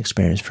learning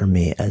experience for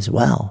me as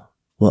well.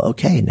 Well,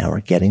 okay, now we're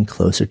getting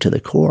closer to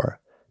the core,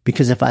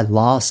 because if I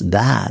lost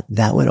that,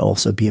 that would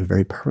also be a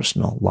very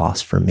personal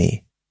loss for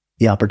me.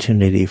 the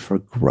opportunity for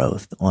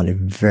growth on a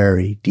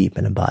very deep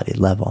and embodied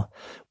level.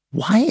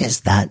 Why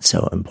is that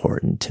so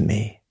important to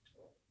me?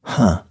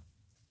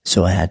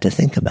 So I had to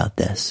think about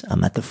this.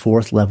 I'm at the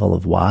 4th level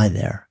of why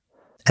there.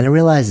 And I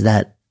realized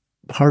that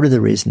part of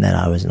the reason that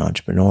I was an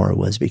entrepreneur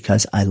was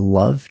because I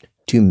loved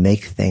to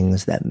make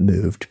things that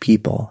moved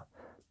people.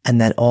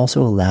 And that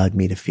also allowed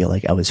me to feel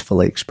like I was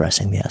fully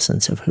expressing the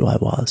essence of who I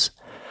was.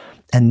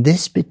 And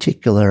this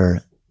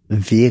particular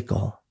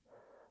vehicle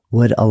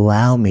would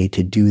allow me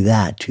to do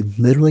that, to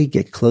literally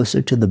get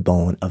closer to the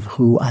bone of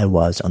who I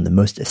was on the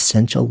most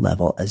essential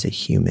level as a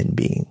human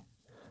being.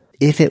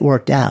 If it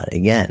worked out,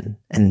 again,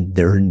 and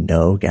there are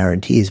no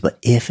guarantees, but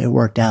if it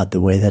worked out the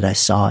way that I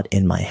saw it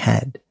in my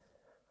head,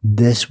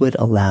 this would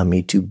allow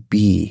me to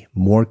be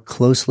more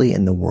closely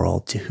in the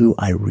world to who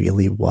I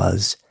really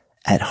was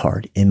at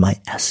heart, in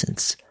my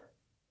essence.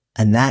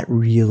 And that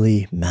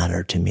really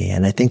mattered to me.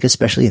 And I think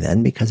especially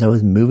then, because I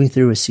was moving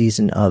through a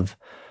season of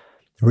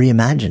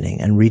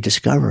reimagining and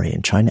rediscovery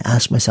and trying to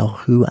ask myself,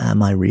 who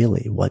am I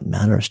really? What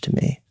matters to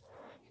me?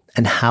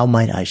 And how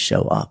might I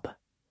show up?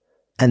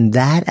 And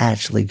that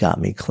actually got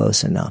me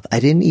close enough.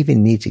 I didn't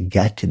even need to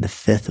get to the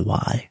 5th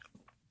why.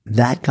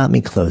 That got me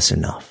close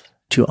enough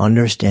to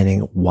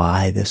understanding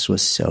why this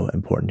was so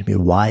important to me,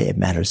 why it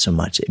mattered so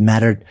much. It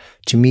mattered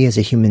to me as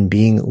a human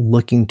being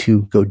looking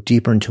to go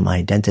deeper into my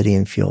identity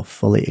and feel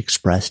fully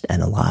expressed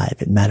and alive.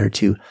 It mattered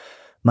to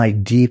my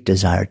deep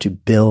desire to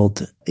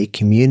build a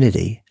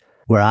community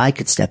where I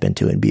could step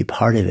into and be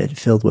part of it,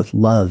 filled with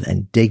love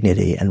and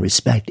dignity and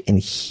respect and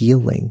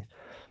healing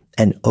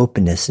and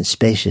openness and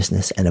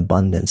spaciousness and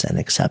abundance and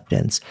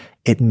acceptance.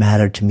 It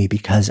mattered to me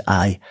because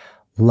I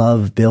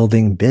love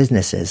building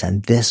businesses,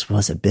 and this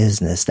was a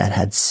business that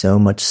had so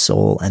much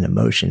soul and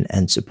emotion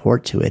and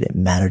support to it. It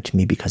mattered to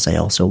me because I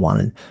also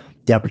wanted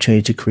the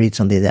opportunity to create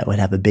something that would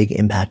have a big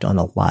impact on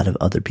a lot of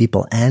other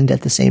people, and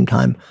at the same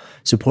time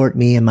support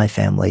me and my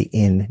family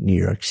in New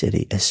York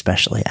City,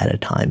 especially at a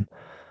time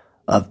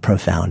of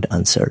profound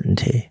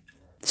uncertainty.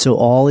 So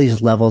all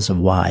these levels of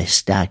why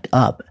stacked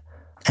up,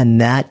 and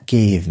that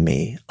gave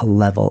me a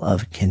level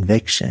of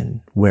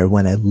conviction where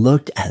when I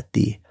looked at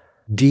the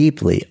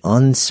deeply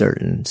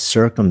uncertain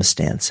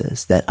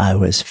circumstances that I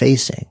was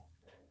facing,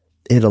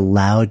 it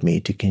allowed me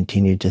to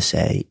continue to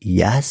say,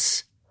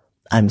 yes,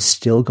 I'm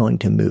still going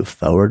to move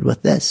forward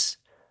with this.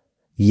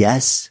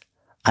 Yes,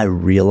 I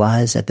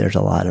realize that there's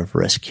a lot of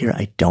risk here.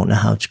 I don't know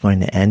how it's going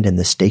to end and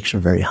the stakes are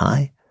very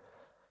high,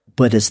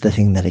 but it's the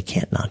thing that I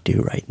can't not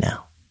do right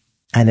now.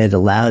 And it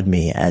allowed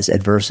me, as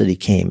adversity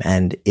came,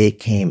 and it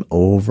came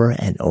over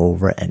and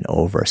over and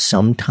over,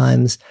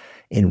 sometimes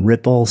in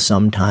ripples,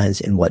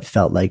 sometimes in what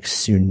felt like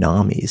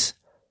tsunamis.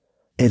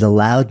 It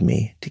allowed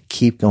me to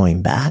keep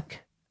going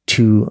back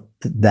to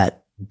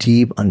that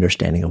deep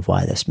understanding of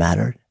why this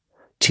mattered,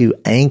 to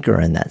anchor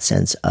in that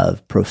sense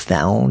of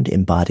profound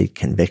embodied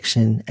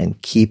conviction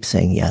and keep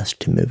saying yes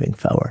to moving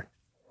forward.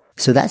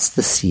 So that's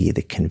the C,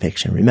 the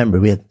conviction.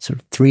 Remember, we have sort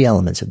of 3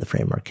 elements of the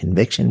framework: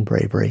 conviction,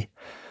 bravery,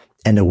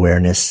 and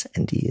awareness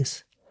and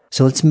ease.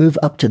 So let's move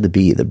up to the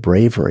B, the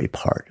bravery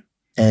part.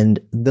 And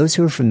those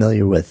who are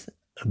familiar with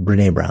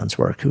Brené Brown's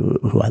work,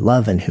 who I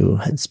love and who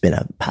has been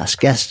a past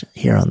guest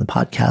here on the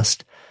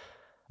podcast,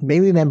 may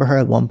remember her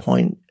at one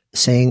point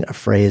saying a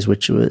phrase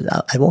which was,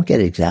 I won't get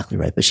it exactly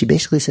right, but she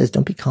basically says,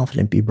 don't be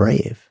confident, be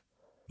brave.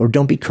 Or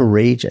don't be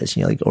courageous,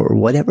 or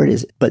whatever it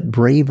is. But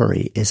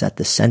bravery is at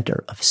the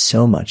center of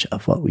so much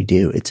of what we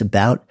do. It's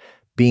about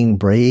being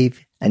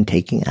brave and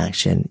taking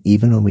action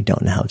even when we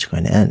don't know how it's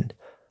going to end.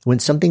 When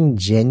something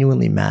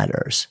genuinely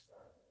matters,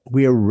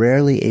 we are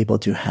rarely able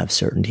to have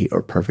certainty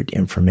or perfect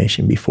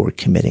information before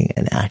committing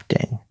and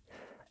acting.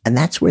 And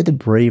that's where the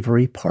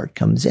bravery part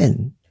comes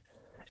in.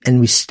 And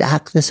we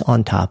stack this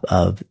on top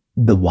of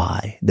the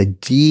why, the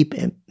deep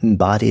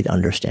embodied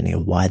understanding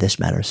of why this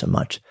matters so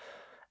much.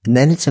 And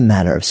then it's a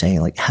matter of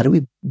saying, how do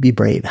we be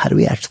brave? How do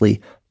we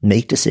actually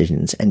make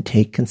decisions and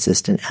take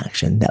consistent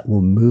action that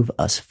will move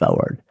us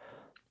forward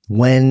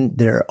when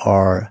there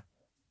are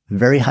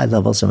very high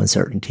levels of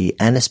uncertainty,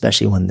 and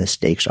especially when the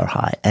stakes are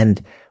high?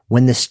 And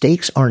when the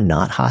stakes are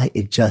not high,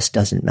 it just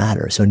doesn't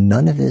matter. So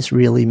none of this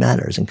really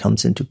matters and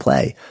comes into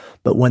play.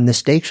 But when the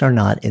stakes are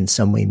not in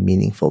some way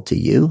meaningful to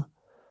you,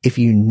 if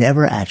you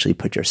never actually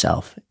put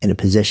yourself in a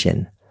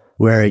position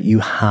where you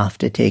have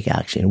to take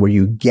action, where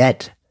you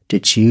get to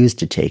choose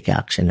to take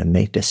action and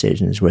make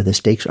decisions, where the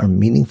stakes are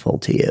meaningful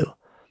to you,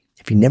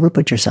 if you never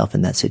put yourself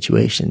in that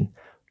situation,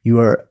 you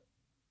are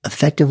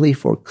effectively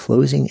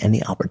foreclosing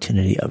any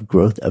opportunity of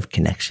growth, of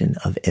connection,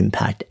 of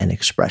impact and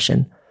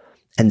expression,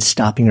 and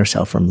stopping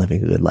yourself from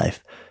living a good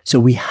life. So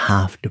we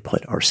have to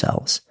put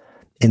ourselves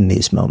in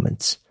these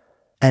moments.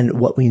 And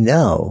what we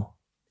know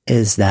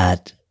is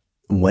that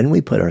when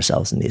we put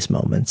ourselves in these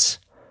moments,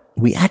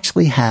 we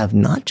actually have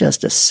not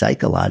just a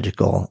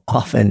psychological,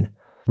 often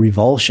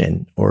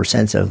revulsion or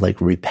sense of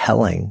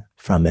repelling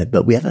from it,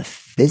 but we have a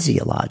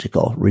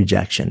physiological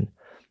rejection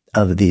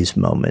of these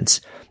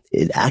moments.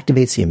 It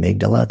activates the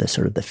amygdala, the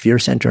sort of the fear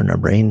center in our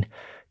brain,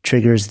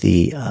 triggers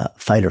the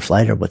fight or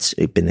flight, or what's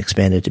been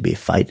expanded to be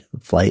fight,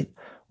 flight,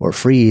 or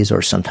freeze,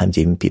 or sometimes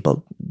even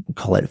people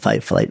call it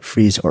fight, flight,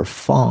 freeze, or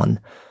fawn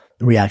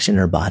reaction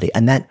in our body.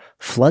 And that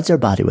floods our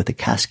body with a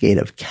cascade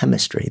of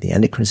chemistry. The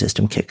endocrine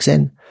system kicks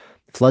in,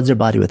 floods our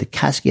body with a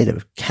cascade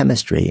of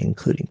chemistry,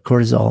 including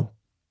cortisol,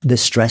 the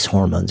stress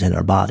hormones in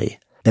our body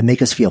that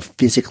make us feel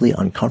physically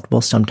uncomfortable,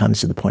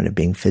 sometimes to the point of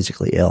being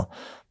physically ill.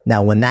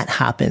 Now, when that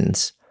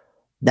happens,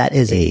 that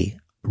is a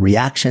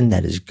reaction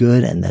that is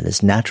good and that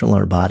is natural in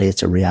our body.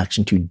 It's a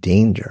reaction to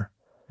danger.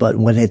 But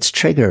when it's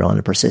triggered on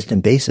a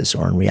persistent basis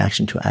or in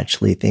reaction to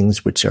actually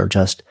things which are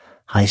just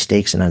high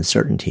stakes and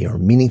uncertainty or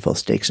meaningful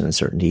stakes and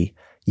uncertainty,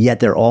 yet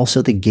they're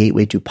also the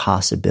gateway to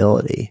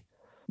possibility,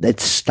 that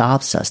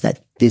stops us,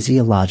 that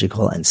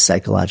physiological and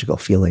psychological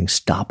feelings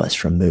stop us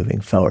from moving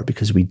forward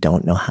because we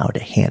don't know how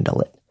to handle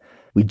it.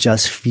 We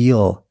just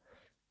feel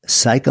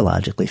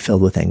psychologically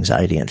filled with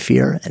anxiety and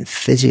fear, and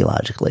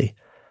physiologically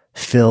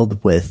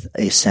filled with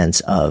a sense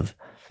of,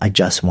 I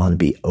just want to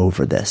be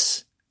over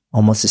this,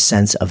 almost a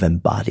sense of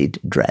embodied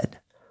dread.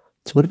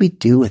 So what do we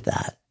do with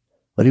that?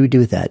 What do we do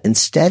with that?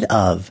 Instead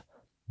of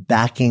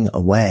backing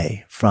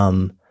away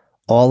from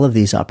all of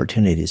these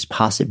opportunities,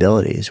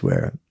 possibilities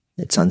where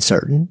it's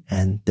uncertain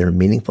and there are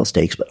meaningful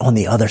stakes, but on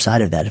the other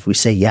side of that, if we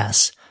say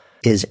yes,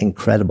 is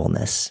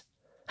incredibleness.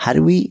 How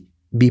do we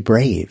be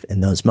brave in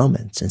those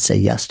moments and say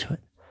yes to it?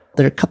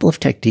 There are a couple of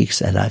techniques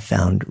that I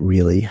found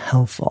really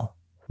helpful.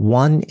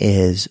 One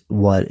is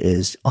what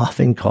is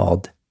often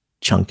called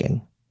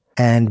chunking.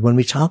 And when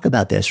we talk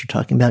about this, we're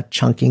talking about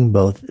chunking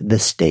both the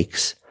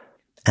stakes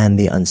and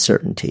the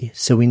uncertainty.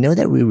 So we know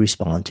that we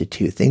respond to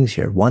two things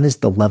here. One is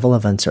the level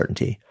of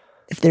uncertainty.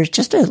 If there's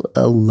just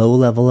a low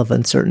level of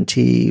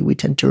uncertainty, we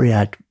tend to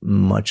react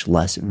much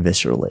less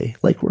viscerally.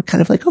 Like we're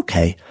kind of like,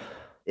 okay,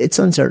 it's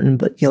uncertain,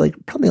 but like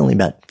probably only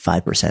about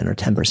 5% or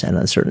 10%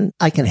 uncertain.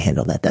 I can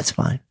handle that. That's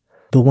fine.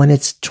 But when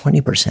it's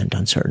 20%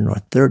 uncertain or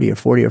 30 or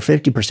 40 or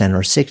 50%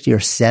 or 60 or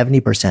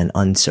 70%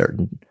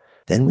 uncertain,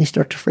 then we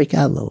start to freak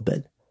out a little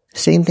bit.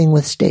 Same thing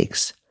with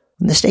stakes.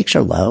 When the stakes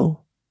are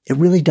low, it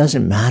really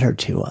doesn't matter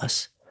to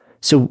us.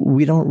 So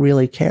we don't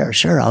really care.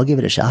 Sure, I'll give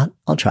it a shot.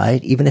 I'll try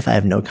it, even if I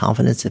have no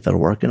confidence if it'll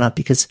work or not,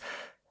 because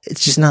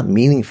it's just not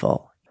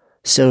meaningful.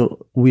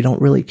 So we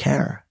don't really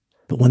care.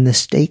 But when the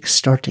stakes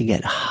start to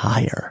get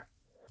higher,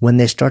 when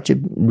they start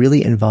to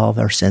really involve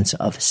our sense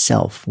of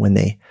self, when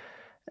they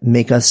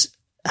make us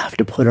have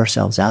to put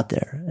ourselves out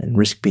there and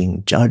risk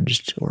being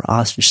judged or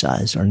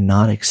ostracized or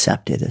not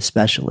accepted,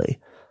 especially,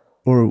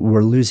 or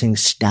we're losing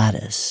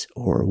status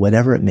or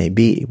whatever it may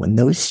be, when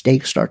those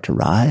stakes start to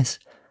rise,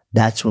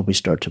 that's when we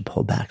start to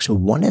pull back. So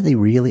one of the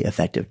really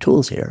effective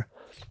tools here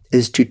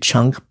is to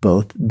chunk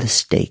both the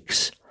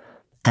stakes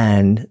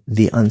and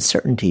the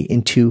uncertainty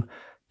into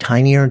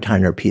tinier and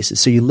tinier pieces.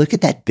 So you look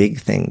at that big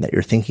thing that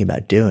you're thinking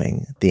about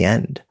doing at the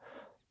end,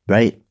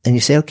 right? And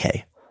you say,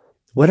 okay,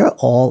 what are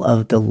all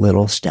of the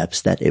little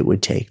steps that it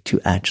would take to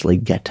actually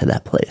get to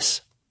that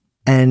place?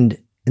 And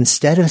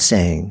instead of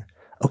saying,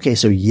 okay,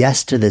 so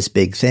yes to this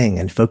big thing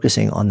and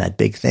focusing on that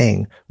big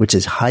thing, which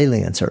is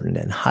highly uncertain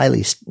and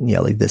highly,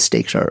 like the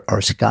stakes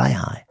are sky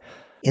high.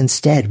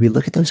 Instead, we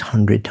look at those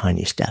 100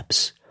 tiny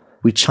steps.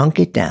 We chunk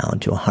it down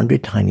to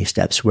 100 tiny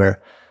steps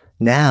where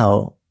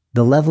now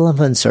the level of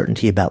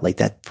uncertainty about like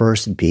that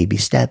first baby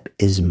step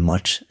is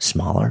much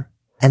smaller.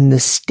 And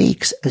the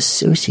stakes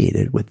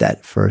associated with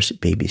that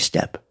first baby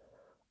step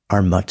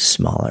are much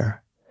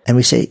smaller. And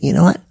we say, you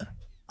know what?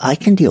 I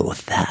can deal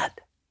with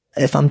that.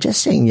 If I'm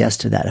just saying yes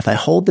to that, if I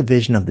hold the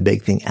vision of the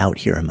big thing out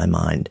here in my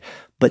mind,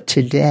 but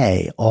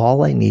today,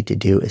 all I need to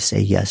do is say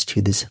yes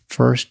to this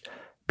first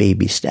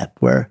baby step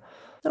where,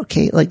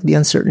 okay, like the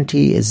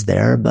uncertainty is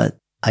there, but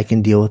I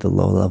can deal with a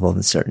low level of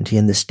uncertainty.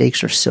 And the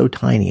stakes are so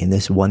tiny in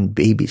this one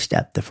baby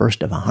step, the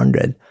first of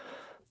 100,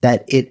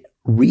 that it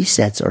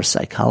resets our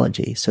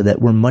psychology so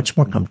that we're much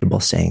more comfortable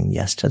saying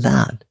yes to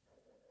that.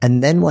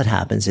 And then what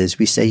happens is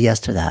we say yes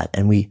to that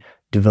and we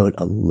devote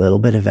a little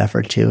bit of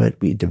effort to it.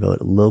 We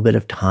devote a little bit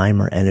of time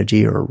or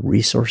energy or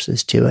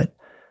resources to it.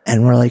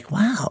 And we're like,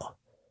 wow,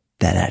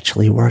 that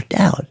actually worked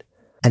out.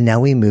 And now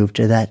we move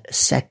to that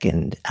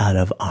second out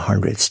of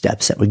 100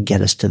 steps that would get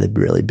us to the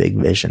really big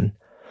vision.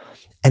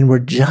 And we're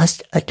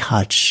just a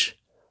touch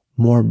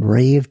more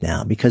brave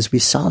now because we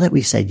saw that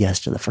we said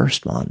yes to the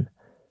first one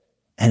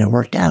and it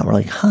worked out. We're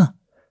like,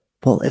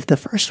 well, if the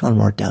first one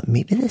worked out,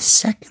 maybe the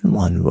second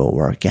one will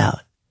work out.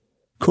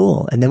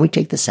 Cool. And then we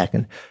take the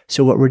second.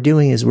 So what we're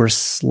doing is we're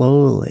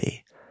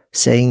slowly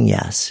saying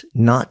yes,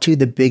 not to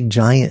the big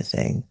giant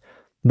thing,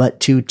 but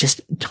to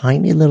just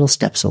tiny little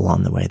steps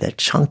along the way that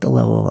chunk the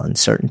level of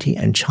uncertainty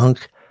and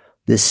chunk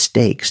the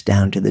stakes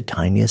down to the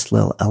tiniest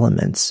little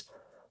elements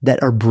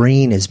that our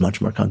brain is much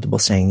more comfortable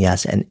saying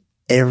yes. And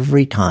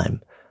every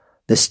time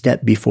the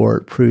step before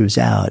it proves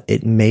out,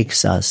 it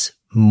makes us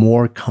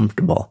more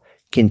comfortable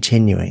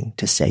continuing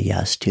to say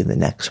yes to the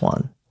next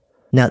one.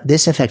 Now,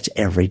 this affects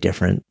every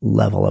different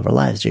level of our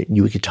lives.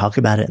 We could talk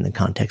about it in the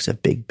context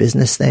of big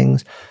business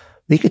things.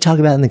 We could talk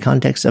about it in the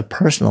context of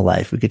personal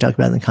life. We could talk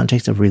about it in the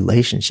context of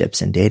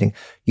relationships and dating.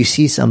 You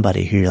see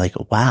somebody who you're like,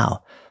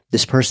 wow,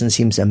 this person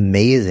seems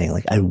amazing.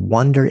 Like, I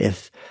wonder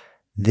if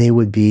they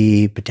would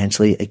be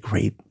potentially a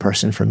great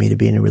person for me to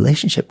be in a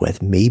relationship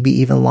with, maybe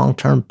even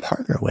long-term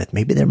partner with.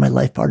 Maybe they're my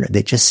life partner.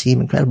 They just seem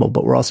incredible,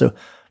 but we're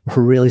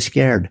really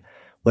scared.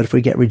 What if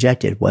we get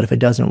rejected? What if it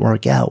doesn't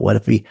work out? What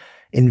if we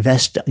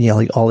invest,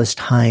 like all this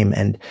time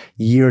and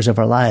years of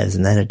our lives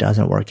and then it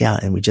doesn't work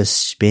out and we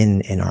just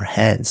spin in our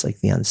heads, like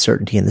the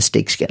uncertainty and the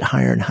stakes get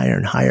higher and higher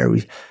and higher.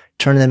 We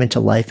turn them into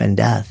life and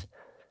death,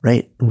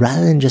 right?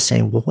 Rather than just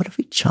saying, well, what if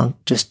we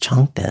chunk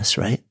this,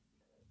 right?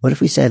 What if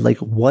we said, like,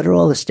 what are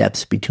all the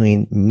steps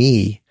between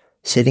me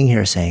sitting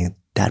here saying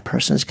that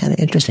person is kind of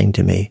interesting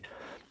to me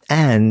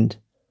and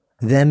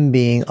them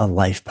being a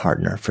life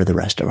partner for the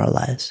rest of our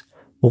lives?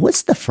 Well,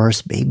 what's the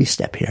first baby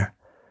step here?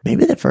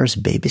 Maybe the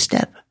first baby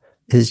step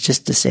is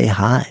just to say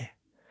hi.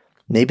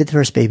 Maybe the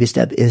first baby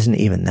step isn't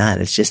even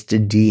that. It's just to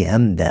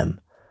DM them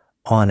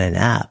on an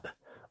app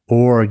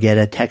or get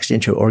a text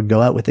intro or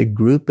go out with a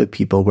group of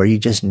people where you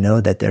just know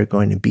that they're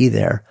going to be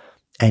there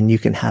and you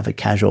can have a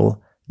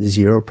casual,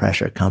 zero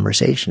pressure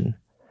conversation.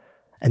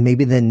 And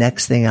maybe the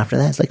next thing after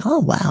that is like, oh,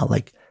 wow,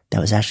 like that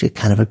was actually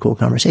kind of a cool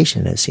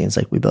conversation. It seems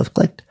like we both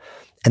clicked.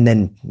 And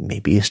then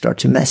maybe you start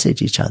to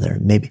message each other.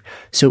 Maybe.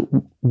 So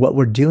what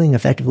we're doing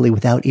effectively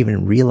without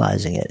even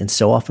realizing it. And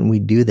so often we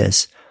do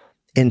this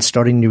in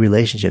starting new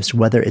relationships,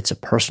 whether it's a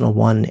personal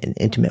one, an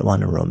intimate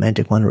one, a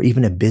romantic one, or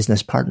even a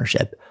business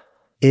partnership,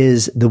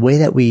 is the way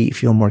that we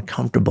feel more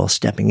comfortable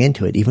stepping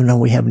into it, even though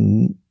we have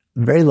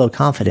very low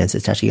confidence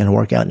it's actually going to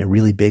work out in a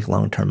really big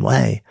long-term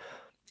way,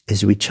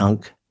 is we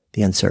chunk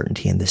the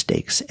uncertainty and the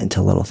stakes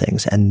into little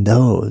things. And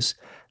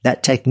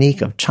that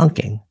technique of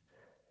chunking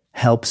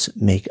helps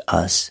make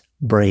us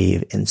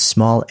brave in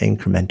small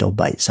incremental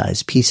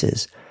bite-sized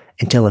pieces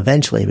until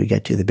eventually we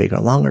get to the bigger,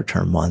 longer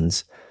term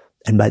ones.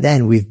 And by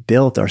then we've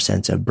built our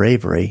sense of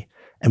bravery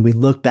and we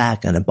look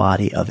back on a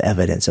body of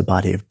evidence, a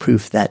body of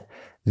proof that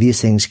these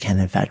things can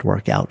in fact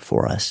work out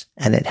for us.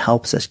 And it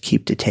helps us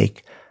keep to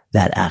take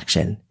that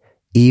action,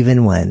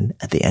 even when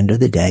at the end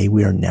of the day,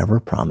 we are never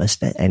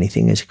promised that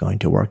anything is going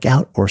to work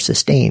out or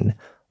sustain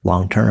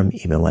long term,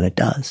 even when it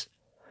does.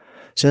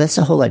 So that's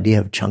the whole idea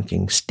of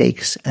chunking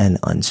stakes and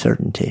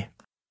uncertainty.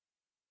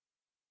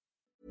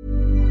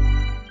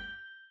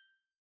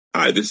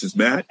 Hi, this is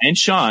Matt and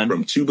Sean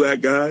from Two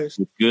Black Guys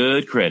with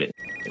Good Credit.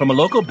 From a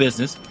local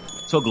business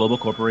to a global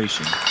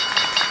corporation,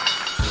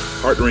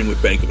 Partnering with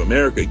Bank of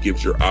America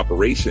gives your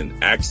operation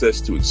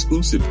access to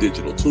exclusive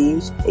digital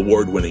tools,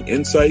 award-winning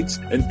insights,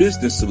 and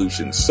business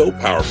solutions so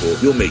powerful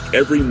you'll make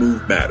every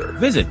move matter.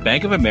 Visit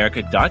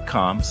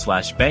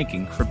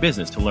bankofamerica.com/banking for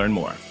business to learn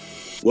more.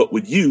 What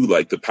would you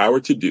like the power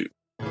to do?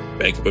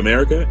 Bank of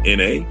America,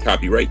 N.A.,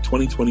 copyright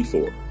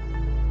 2024.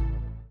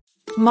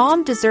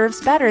 Mom deserves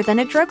better than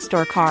a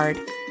drugstore card.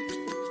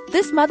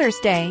 This Mother's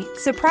Day,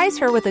 surprise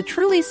her with a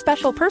truly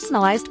special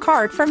personalized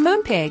card from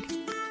Moonpig.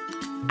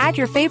 Add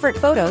your favorite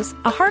photos,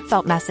 a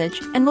heartfelt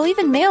message, and we'll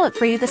even mail it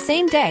for you the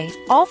same day,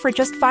 all for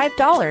just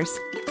 $5.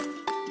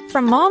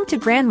 From mom to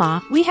grandma,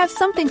 we have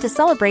something to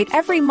celebrate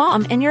every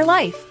mom in your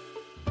life.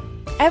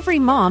 Every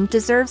mom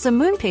deserves a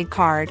Moonpig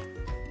card.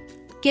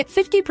 Get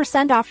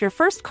 50% off your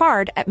first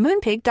card at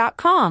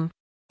Moonpig.com.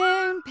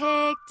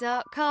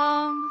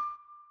 Moonpig.com.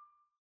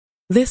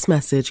 This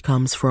message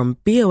comes from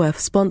BOF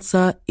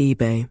sponsor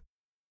eBay.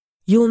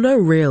 You'll know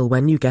real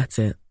when you get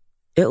it.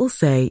 It'll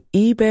say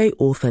eBay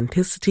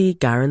Authenticity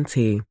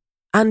Guarantee.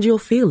 And you'll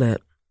feel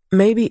it.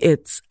 Maybe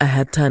it's a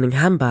head-turning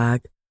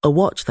handbag, a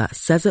watch that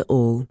says it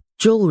all,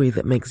 jewelry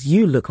that makes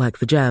you look like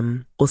the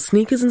gem, or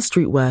sneakers and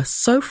streetwear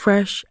so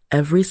fresh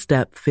every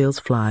step feels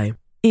fly.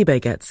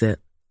 eBay gets it.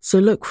 So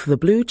look for the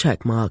blue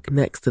check mark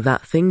next to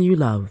that thing you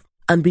love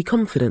and be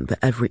confident that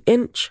every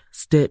inch,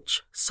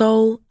 stitch,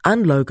 sole,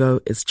 and logo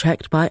is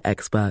checked by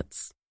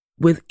experts.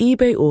 With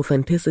eBay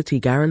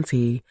Authenticity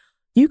Guarantee,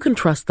 you can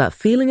trust that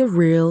feeling of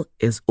real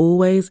is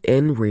always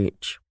in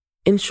reach.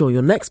 Ensure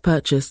your next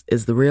purchase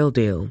is the real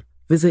deal.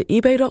 Visit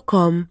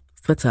eBay.com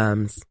for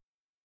terms.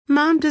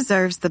 Mom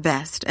deserves the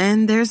best,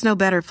 and there's no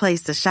better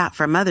place to shop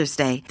for Mother's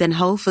Day than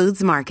Whole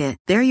Foods Market.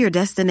 They're your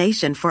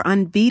destination for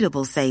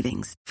unbeatable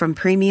savings, from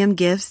premium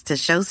gifts to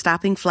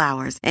show-stopping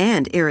flowers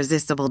and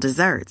irresistible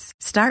desserts.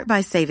 Start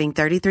by saving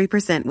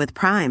 33% with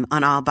Prime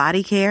on all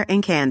body care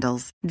and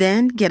candles.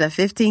 Then get a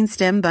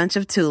 15-stem bunch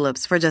of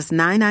tulips for just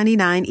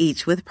 $9.99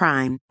 each with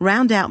Prime.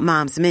 Round out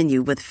Mom's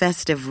menu with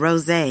festive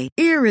rosé,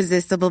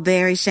 irresistible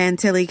berry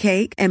chantilly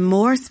cake, and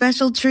more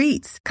special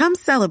treats. Come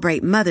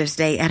celebrate Mother's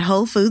Day at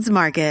Whole Foods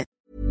Market.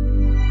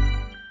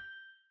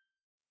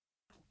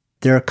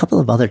 There are a couple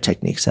of other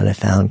techniques that I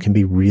found can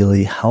be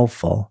really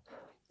helpful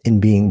in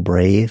being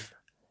brave,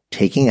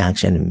 taking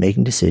action, and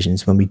making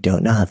decisions when we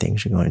don't know how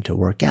things are going to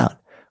work out,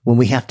 when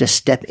we have to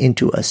step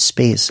into a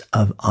space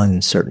of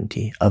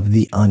uncertainty, of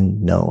the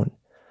unknown.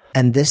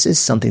 And this is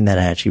something that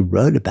I actually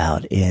wrote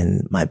about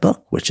in my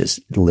book, which is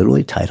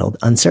literally titled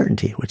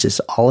Uncertainty, which is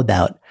all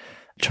about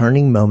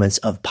turning moments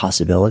of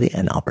possibility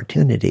and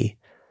opportunity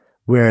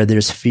where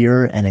there's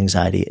fear and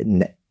anxiety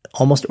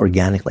almost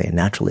organically and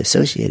naturally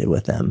associated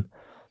with them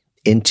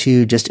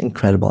into just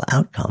incredible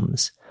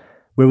outcomes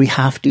where we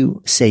have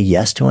to say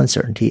yes to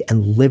uncertainty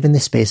and live in the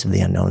space of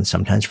the unknown,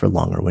 sometimes for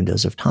longer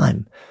windows of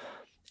time.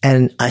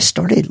 And I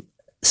started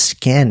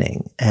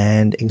scanning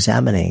and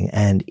examining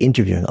and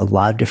interviewing a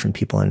lot of different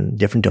people in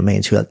different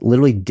domains who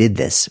literally did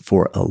this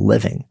for a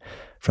living,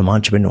 from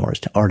entrepreneurs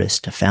to artists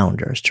to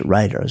founders to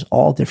writers,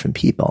 all different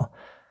people.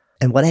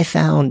 And what I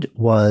found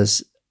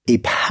was a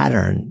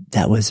pattern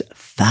that was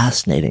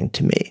fascinating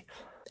to me.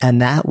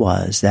 And that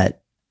was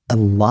that a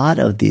lot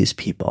of these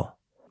people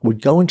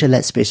would go into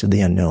that space of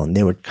the unknown.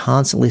 They would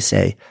constantly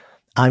say,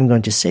 I'm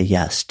going to say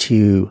yes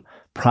to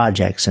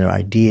projects or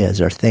ideas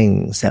or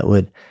things that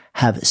would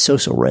have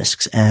social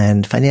risks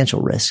and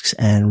financial risks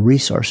and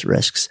resource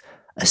risks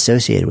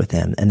associated with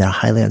them. And they're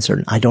highly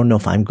uncertain. I don't know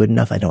if I'm good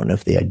enough. I don't know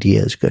if the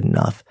idea is good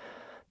enough.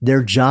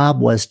 Their job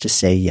was to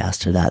say yes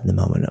to that in the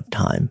moment of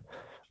time,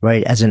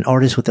 right? As an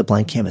artist with a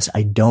blank canvas,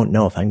 I don't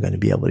know if I'm going to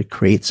be able to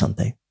create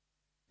something.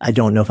 I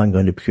don't know if I'm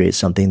going to create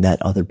something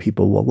that other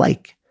people will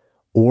like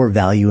or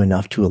value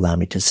enough to allow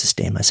me to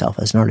sustain myself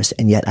as an artist.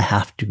 And yet I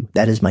have to,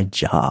 that is my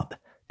job,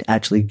 to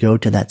actually go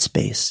to that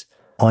space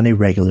on a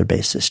regular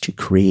basis to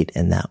create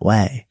in that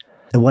way.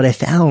 And what I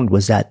found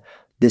was that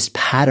this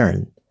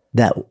pattern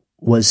that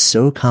was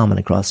so common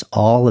across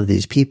all of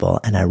these people,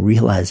 and I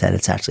realized that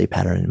it's actually a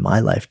pattern in my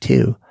life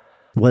too,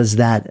 was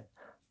that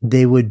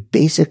they would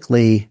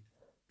basically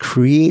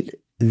create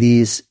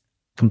these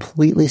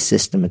completely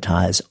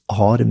systematized,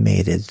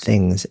 automated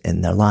things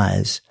in their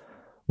lives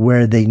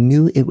where they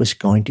knew it was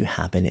going to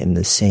happen in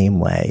the same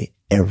way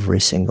every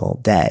single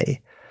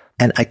day.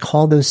 And I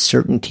call those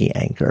certainty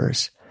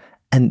anchors.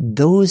 And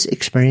those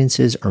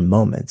experiences or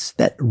moments,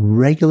 that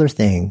regular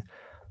thing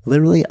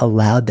literally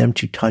allowed them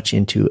to touch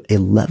into a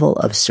level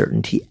of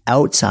certainty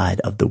outside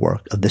of the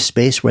work, of the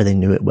space where they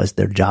knew it was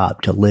their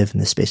job to live in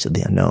the space of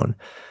the unknown.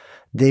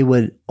 They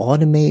would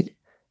automate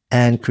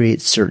and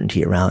create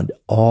certainty around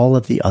all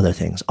of the other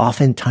things,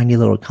 often tiny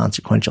little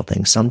consequential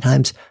things,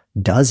 sometimes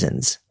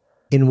dozens,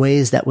 in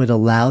ways that would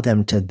allow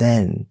them to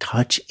then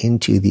touch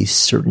into these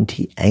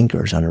certainty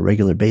anchors on a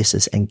regular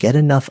basis and get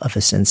enough of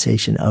a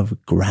sensation of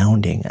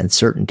grounding and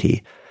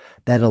certainty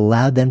that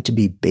allowed them to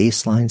be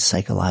baseline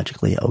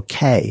psychologically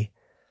okay,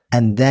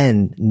 and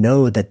then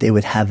know that they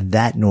would have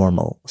that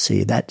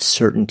normalcy, that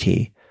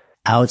certainty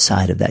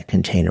outside of that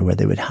container where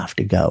they would have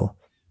to go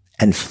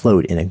and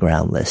float in a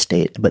groundless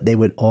state. But they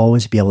would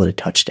always be able to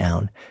touch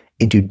down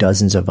into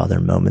dozens of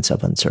other moments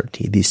of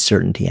uncertainty, these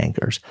certainty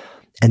anchors.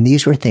 And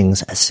these were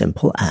things as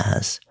simple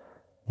as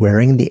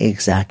wearing the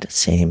exact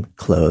same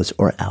clothes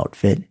or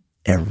outfit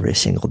every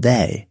single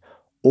day,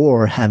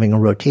 or having a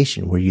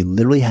rotation where you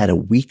literally had a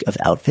week of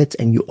outfits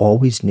and you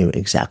always knew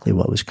exactly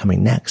what was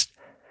coming next,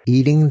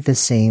 eating the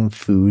same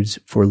foods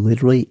for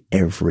literally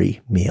every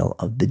meal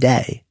of the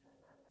day,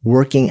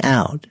 working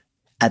out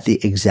at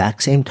the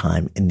exact same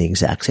time in the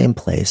exact same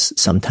place,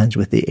 sometimes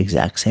with the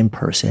exact same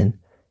person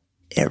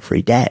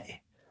every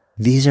day.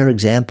 These are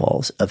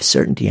examples of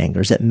certainty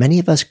anchors that many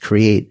of us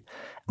create.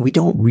 We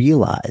don't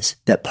realize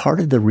that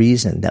part of the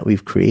reason that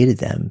we've created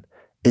them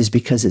is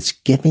because it's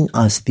giving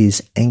us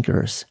these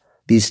anchors,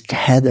 these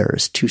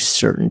tethers to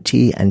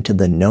certainty and to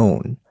the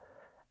known.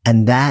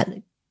 And that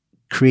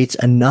creates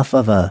enough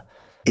of a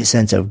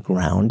sense of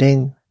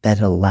grounding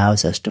that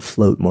allows us to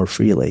float more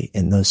freely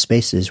in those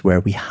spaces where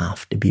we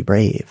have to be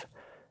brave.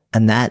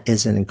 And that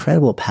is an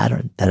incredible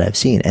pattern that I've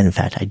seen. And in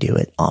fact, I do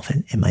it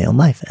often in my own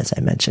life, as I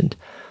mentioned.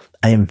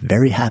 I am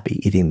very happy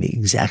eating the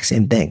exact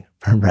same thing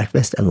for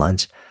breakfast and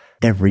lunch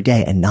every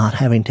day and not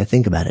having to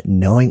think about it,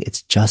 knowing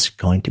it's just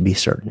going to be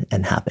certain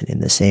and happen in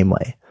the same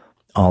way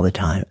all the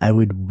time. I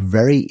would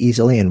very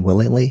easily and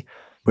willingly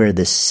wear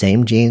the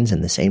same jeans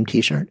and the same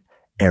t-shirt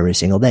every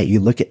single day. You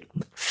look at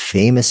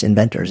famous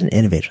inventors and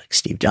innovators like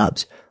Steve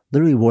Jobs,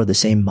 literally wore the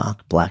same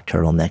mock black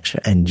turtleneck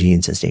and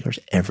jeans and sneakers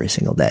every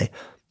single day.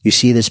 You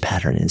see this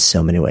pattern in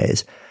so many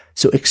ways.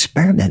 So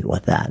experiment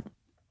with that.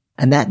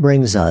 And that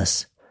brings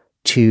us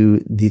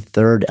to the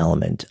third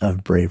element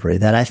of bravery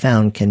that I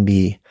found can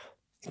be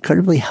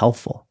incredibly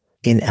helpful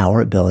in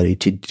our ability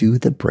to do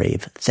the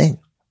brave thing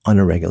on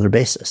a regular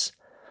basis.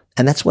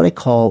 And that's what I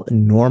call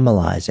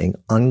normalizing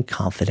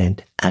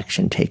unconfident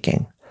action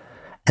taking.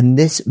 And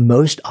this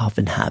most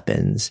often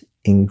happens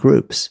in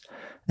groups.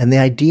 And the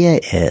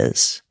idea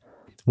is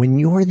when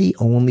you're the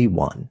only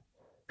one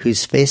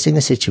who's facing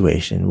a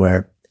situation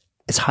where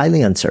it's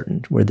highly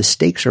uncertain, where the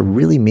stakes are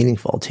really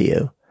meaningful to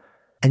you,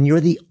 and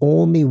you're the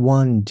only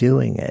one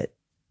doing it,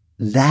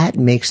 that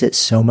makes it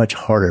so much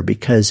harder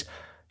because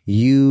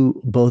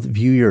you both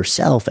view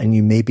yourself and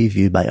you may be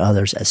viewed by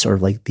others as sort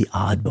of like the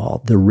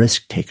oddball, the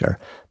risk taker,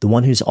 the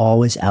one who's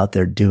always out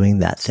there doing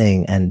that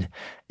thing. And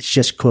it's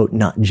just, quote,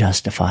 not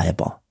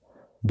justifiable.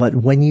 But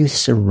when you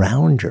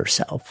surround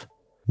yourself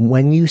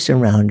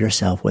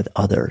with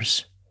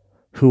others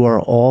who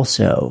are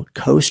also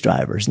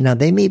co-strivers. Now,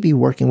 they may be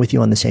working with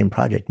you on the same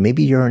project.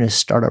 Maybe you're in a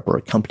startup or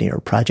a company or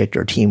a project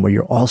or a team where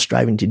you're all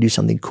striving to do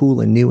something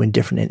cool and new and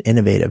different and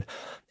innovative,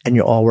 and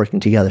you're all working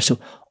together. So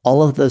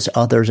all of those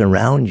others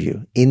around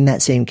you in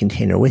that same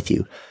container with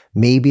you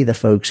may be the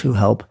folks who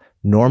help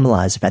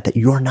normalize the fact that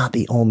you're not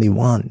the only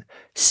one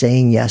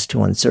saying yes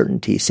to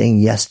uncertainty, saying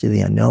yes to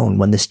the unknown.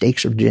 When the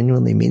stakes are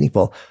genuinely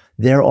meaningful,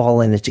 they're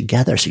all in it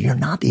together. So you're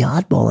not the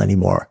oddball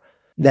anymore.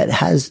 That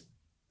has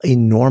a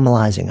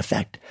normalizing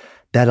effect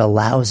that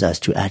allows us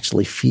to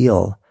actually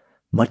feel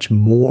much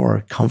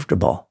more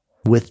comfortable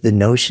with the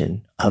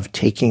notion of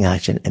taking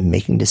action and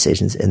making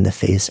decisions in the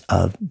face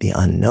of the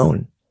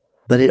unknown.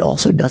 But it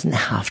also doesn't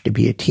have to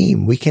be a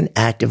team. We can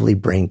actively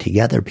bring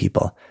together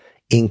people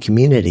in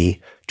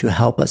community to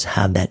help us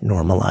have that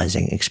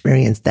normalizing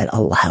experience that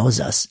allows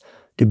us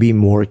to be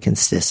more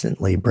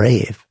consistently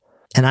brave.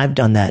 And I've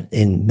done that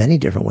in many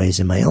different ways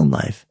in my own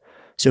life.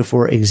 So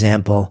for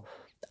example,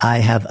 I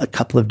have a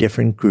couple of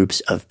different groups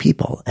of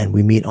people and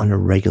we meet on a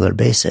regular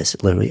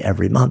basis, literally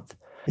every month.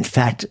 In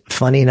fact,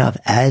 funny enough,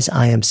 as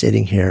I am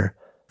sitting here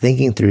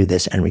thinking through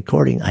this and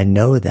recording, I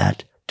know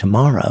that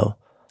tomorrow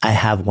I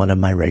have one of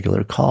my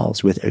regular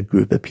calls with a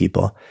group of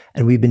people.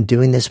 And we've been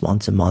doing this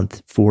once a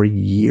month for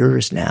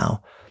years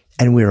now.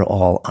 And we're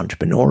all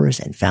entrepreneurs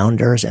and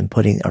founders and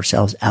putting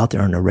ourselves out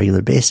there on a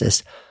regular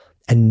basis.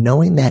 And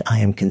knowing that I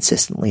am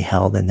consistently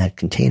held in that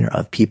container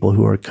of people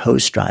who are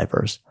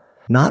co-strivers,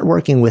 not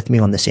working with me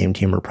on the same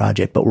team or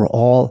project, but we're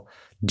all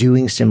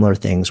doing similar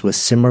things with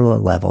similar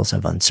levels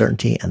of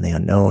uncertainty and the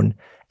unknown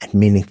and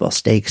meaningful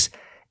stakes,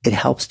 it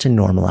helps to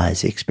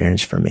normalize the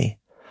experience for me.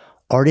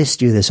 Artists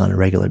do this on a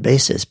regular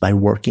basis by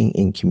working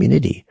in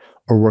community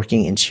or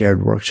working in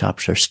shared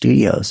workshops or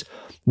studios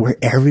where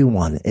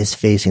everyone is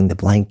facing the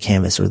blank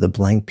canvas or the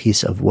blank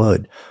piece of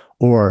wood.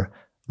 Or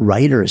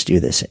writers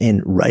do this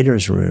in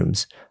writers'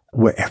 rooms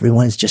where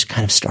everyone is just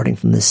kind of starting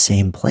from the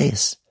same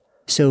place.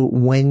 So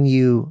when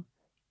you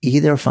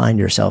either find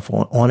yourself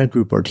on a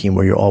group or team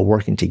where you're all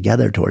working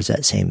together towards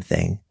that same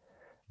thing,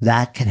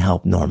 that can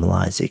help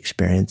normalize the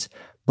experience.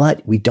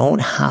 But we don't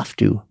have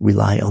to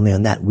rely only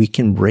on that. We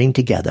can bring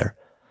together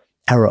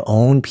our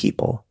own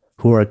people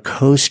who are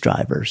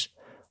co-strivers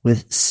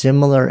with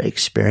similar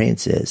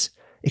experiences,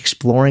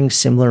 exploring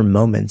similar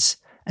moments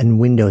and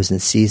windows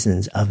and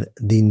seasons of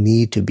the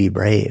need to be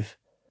brave.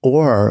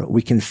 Or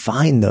we can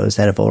find those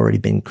that have already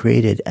been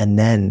created and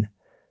then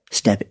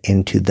step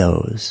into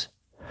those.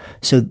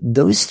 So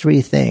those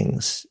three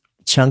things,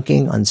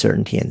 chunking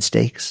uncertainty and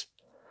stakes,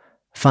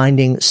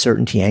 finding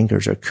certainty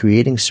anchors or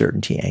creating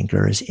certainty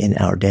anchors in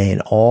our day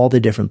in all the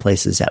different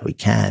places that we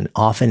can,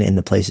 often in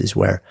the places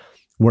where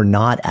we're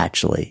not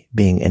actually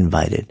being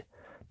invited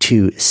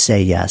to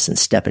say yes and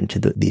step into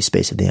the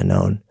space of the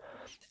unknown.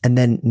 And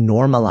then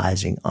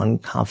normalizing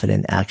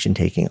unconfident action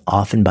taking,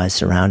 often by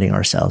surrounding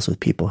ourselves with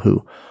people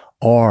who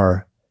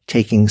are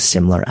taking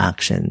similar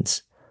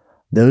actions.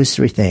 Those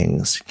three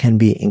things can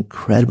be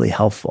incredibly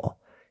helpful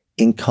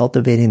in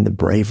cultivating the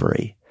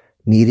bravery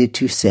needed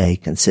to say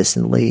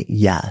consistently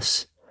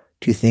yes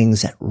to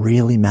things that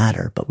really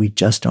matter, but we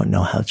just don't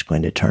know how it's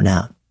going to turn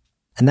out.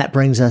 And that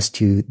brings us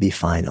to the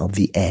final,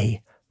 the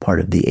A part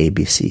of the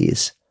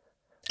ABCs.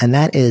 And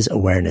that is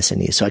awareness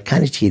and ease. So I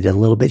kind of cheated a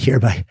little bit here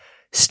by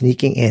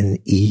sneaking in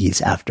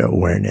ease after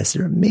awareness.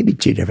 There are maybe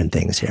two different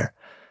things here,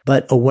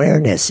 but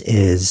awareness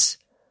is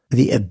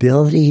the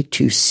ability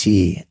to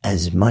see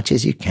as much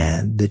as you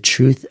can the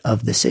truth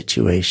of the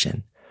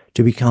situation,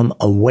 to become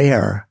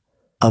aware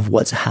of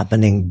what's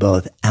happening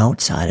both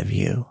outside of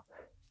you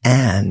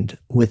and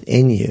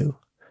within you.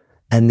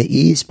 And the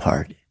ease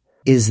part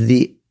is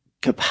the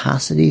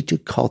capacity to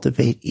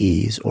cultivate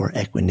ease or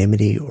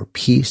equanimity or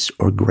peace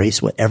or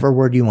grace, whatever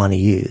word you want to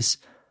use,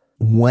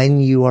 when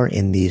you are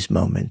in these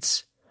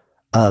moments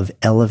of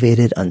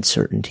elevated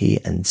uncertainty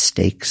and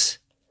stakes.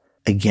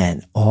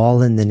 Again,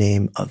 all in the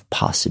name of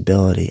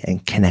possibility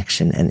and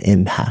connection and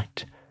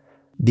impact.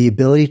 The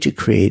ability to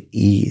create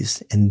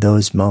ease in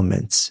those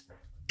moments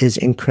is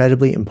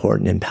incredibly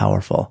important and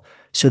powerful,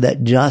 so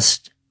that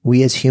just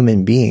we as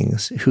human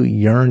beings who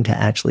yearn to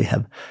actually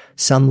have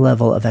some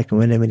level of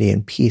equanimity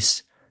and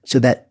peace so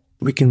that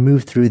we can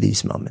move through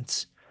these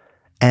moments.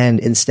 And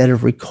instead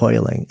of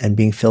recoiling and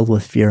being filled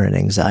with fear and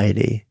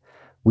anxiety,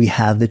 we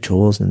have the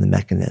tools and the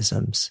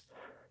mechanisms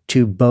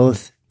to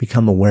both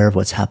become aware of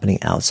what's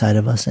happening outside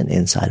of us and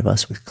inside of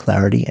us with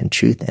clarity and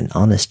truth and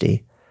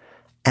honesty,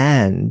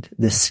 and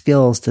the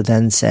skills to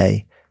then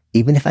say,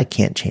 even if I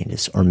can't change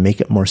this or make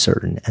it more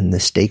certain and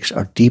the stakes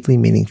are deeply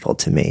meaningful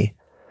to me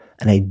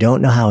and I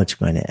don't know how it's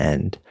going to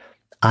end,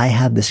 I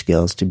have the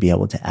skills to be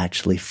able to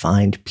actually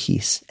find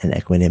peace and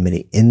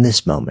equanimity in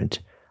this moment.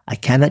 I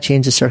cannot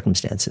change the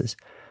circumstances,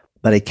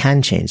 but I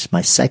can change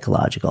my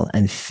psychological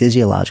and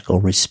physiological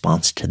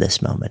response to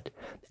this moment.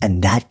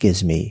 And that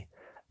gives me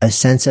a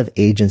sense of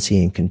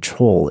agency and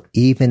control,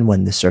 even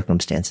when the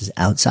circumstances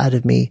outside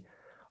of me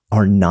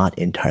are not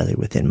entirely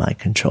within my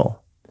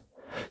control.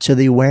 So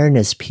the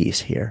awareness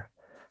piece here,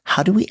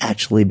 how do we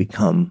actually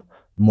become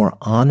more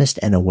honest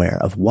and aware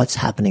of what's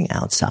happening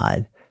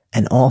outside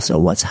and also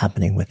what's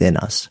happening within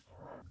us?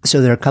 So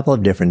there are a couple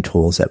of different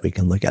tools that we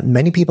can look at.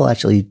 Many people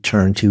actually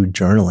turn to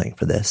journaling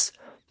for this.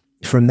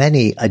 For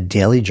many, a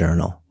daily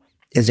journal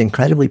is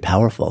incredibly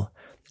powerful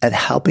at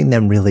helping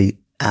them really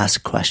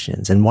ask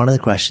questions. And one of the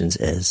questions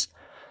is,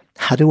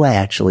 How do I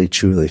actually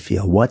truly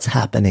feel? What's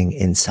happening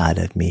inside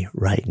of me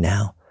right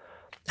now?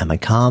 Am I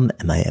calm?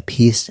 Am I at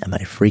peace? Am I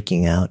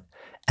freaking out?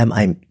 Am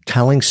I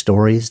telling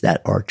stories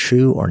that are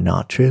true or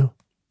not true?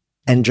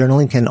 And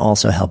journaling can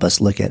also help us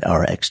look at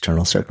our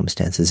external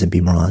circumstances and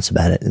be more honest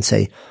about it and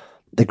say,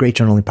 the great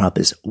journaling prop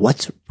is,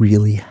 what's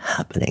really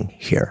happening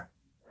here?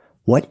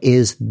 What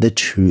is the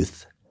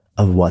truth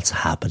of what's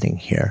happening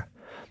here?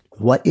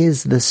 What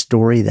is the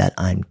story that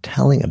I'm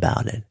telling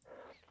about it?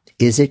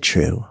 Is it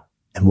true?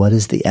 And what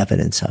is the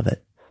evidence of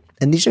it?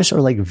 And these are sort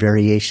of like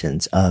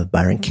variations of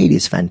Byron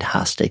Katie's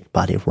fantastic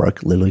body of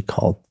work, literally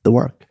called The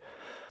Work.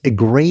 A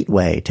great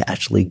way to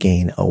actually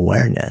gain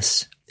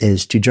awareness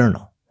is to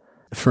journal.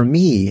 For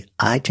me,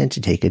 I tend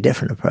to take a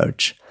different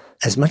approach.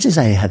 As much as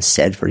I have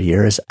said for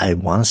years, I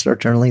want to start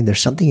journaling,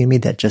 there's something in me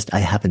that just, I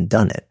haven't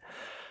done it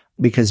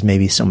because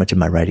maybe so much of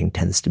my writing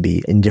tends to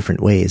be in different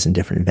ways, in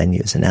different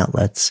venues and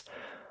outlets.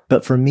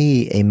 But for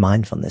me, a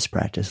mindfulness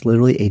practice,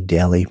 literally a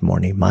daily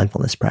morning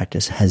mindfulness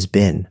practice, has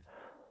been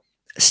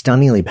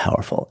stunningly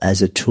powerful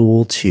as a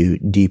tool to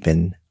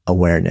deepen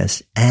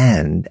awareness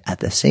and at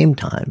the same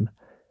time,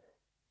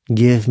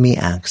 give me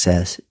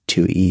access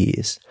to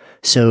ease.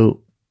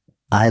 So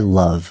I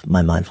love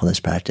my mindfulness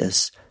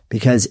practice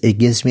because it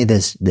gives me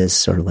this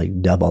sort of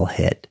like double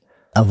hit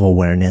of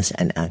awareness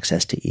and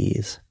access to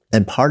ease.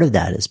 And part of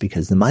that is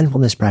because the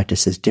mindfulness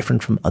practice is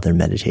different from other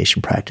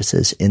meditation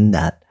practices in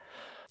that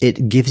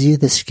it gives you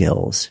the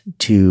skills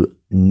to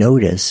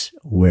notice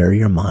where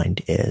your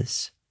mind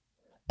is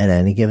at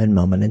any given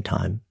moment in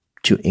time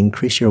to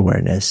increase your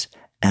awareness.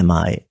 Am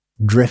I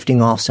drifting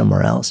off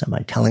somewhere else? Am I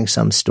telling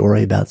some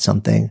story about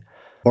something?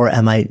 Or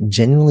am I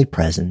genuinely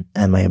present?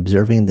 Am I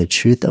observing the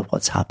truth of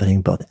what's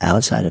happening both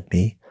outside of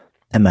me?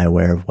 Am I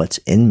aware of what's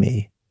in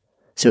me?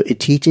 So it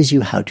teaches you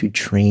how to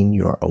train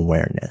your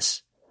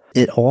awareness.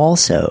 It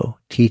also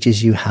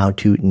teaches you how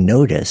to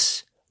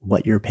notice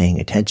what you're paying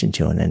attention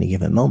to in any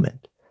given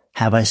moment.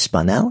 Have I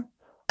spun out?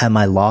 Am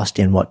I lost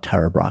in what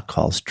Tara Brach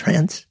calls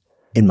trance?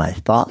 In my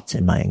thoughts,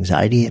 in my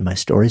anxiety, in my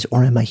stories?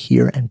 Or am I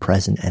here and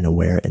present and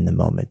aware in the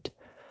moment?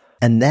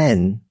 And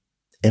then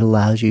it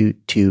allows you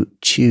to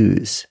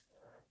choose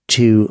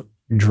to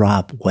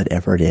drop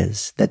whatever it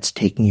is that's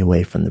taking you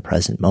away from the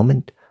present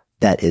moment,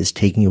 that is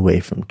taking you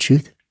away from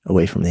truth,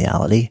 away from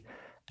reality,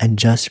 and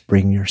just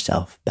bring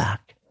yourself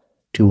back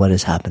to what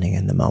is happening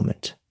in the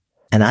moment.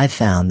 And I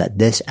found that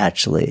this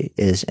actually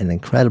is an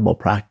incredible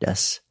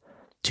practice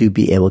to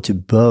be able to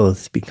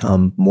both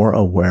become more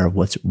aware of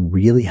what's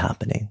really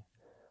happening,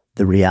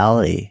 the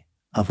reality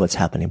of what's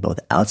happening both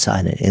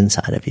outside and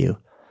inside of you,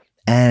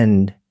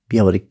 and be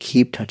able to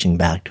keep touching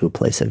back to a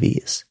place of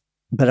ease.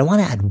 But I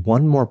want to add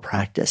one more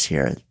practice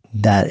here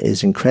that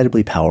is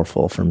incredibly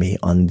powerful for me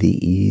on the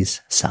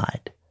ease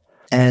side.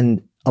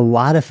 And a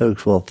lot of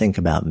folks will think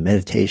about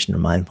meditation or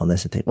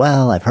mindfulness and think,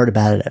 well, I've heard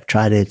about it. I've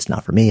tried it. It's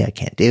not for me. I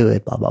can't do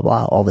it, blah, blah,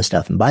 blah, all this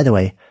stuff. And by the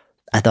way,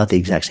 I thought the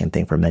exact same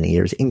thing for many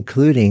years,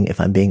 including,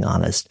 if I'm being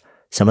honest,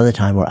 some of the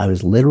time where I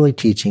was literally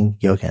teaching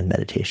yoga and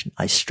meditation.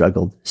 I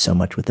struggled so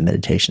much with the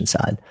meditation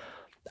side.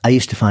 I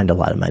used to find a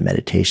lot of my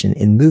meditation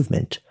in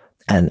movement,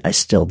 and I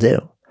still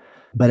do.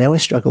 But I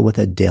always struggled with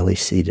a daily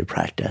seated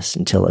practice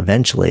until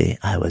eventually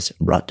I was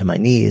brought to my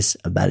knees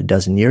about a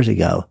dozen years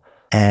ago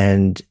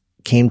and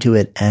came to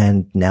it.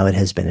 And now it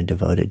has been a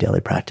devoted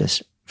daily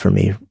practice for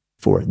me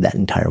for that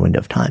entire window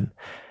of time.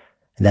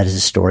 And that is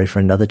a story for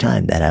another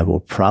time that I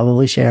will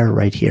probably share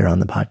right here on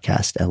the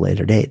podcast at a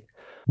later date.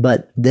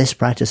 But this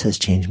practice has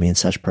changed me in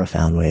such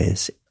profound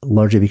ways,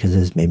 largely because it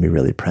has made me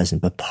really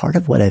present. But part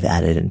of what I've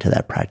added into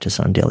that practice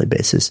on a daily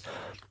basis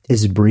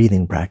is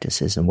breathing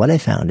practices. And what I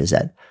found is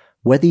that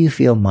whether you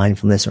feel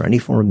mindfulness or any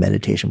form of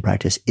meditation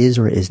practice is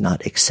or is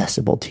not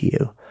accessible to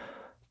you,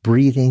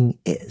 breathing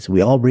is.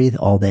 We all breathe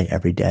all day,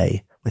 every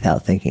day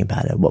without thinking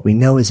about it. What we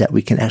know is that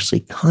we can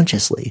actually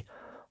consciously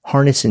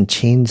harness and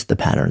change the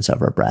patterns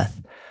of our breath.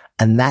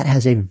 And that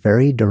has a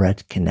very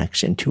direct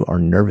connection to our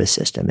nervous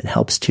system. It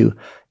helps to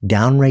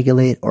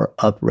downregulate or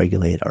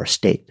upregulate our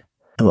state.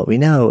 And what we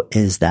know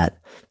is that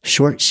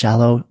short,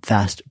 shallow,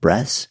 fast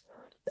breaths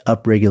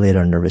upregulate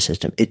our nervous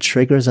system. It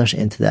triggers us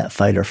into that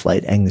fight or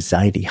flight,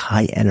 anxiety,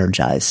 high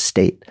energized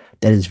state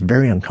that is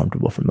very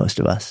uncomfortable for most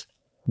of us.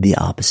 The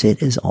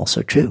opposite is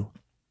also true.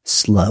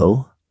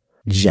 Slow,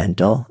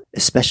 gentle,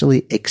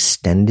 especially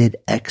extended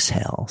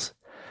exhales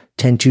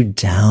tend to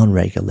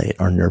downregulate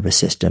our nervous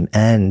system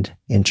and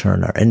in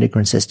turn our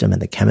endocrine system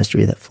and the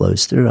chemistry that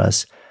flows through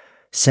us,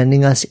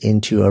 sending us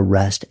into a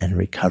rest and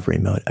recovery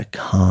mode, a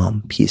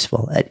calm,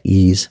 peaceful, at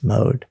ease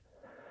mode.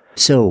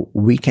 So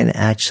we can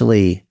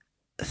actually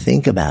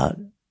think about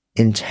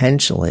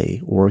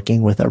intentionally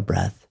working with our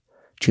breath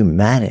to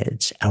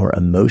manage our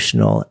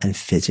emotional and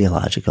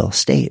physiological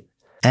state.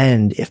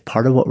 And if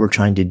part of what we're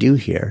trying to do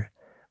here,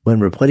 when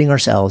we're putting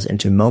ourselves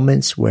into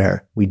moments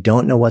where we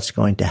don't know what's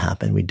going to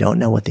happen, we don't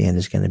know what the end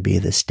is going to be,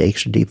 the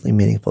stakes are deeply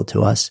meaningful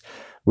to us,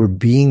 we're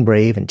being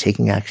brave and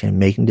taking action and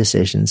making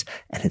decisions,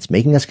 and it's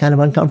making us kind of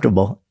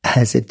uncomfortable,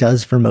 as it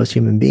does for most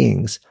human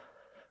beings,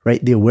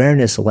 right? The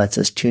awareness lets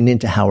us tune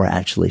into how we're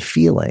actually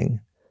feeling,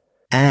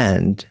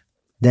 and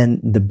then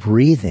the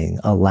breathing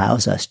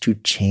allows us to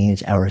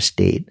change our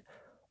state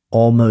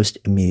almost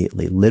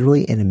immediately,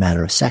 literally in a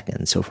matter of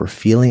seconds. So if we're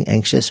feeling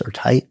anxious or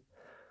tight,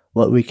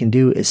 what we can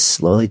do is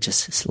slowly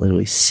just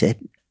literally sit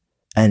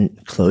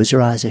and close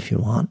your eyes if you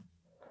want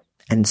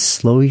and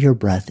slow your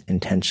breath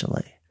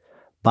intentionally.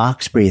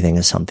 Box breathing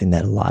is something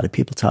that a lot of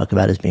people talk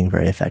about as being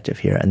very effective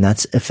here. And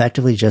that's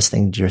effectively just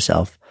thinking to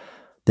yourself,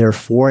 there are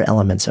 4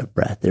 elements of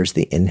breath. There's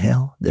the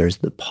inhale, there's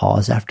the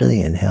pause after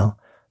the inhale,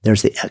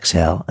 there's the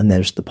exhale, and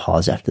there's the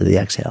pause after the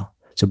exhale.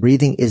 So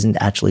breathing isn't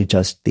actually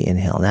just the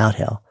inhale and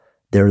outhale.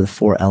 There are the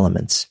 4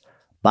 elements.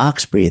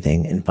 Box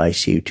breathing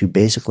invites you to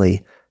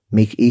basically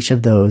make each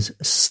of those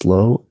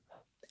slow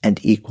and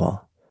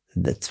equal.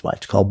 That's why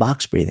it's called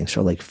box breathing.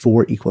 So like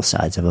 4 equal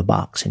sides of a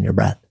box in your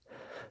breath.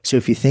 So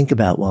if you think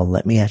about, well,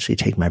 let me actually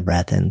take my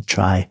breath and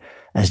try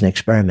as an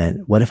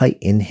experiment. What if I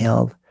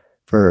inhaled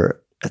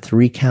for a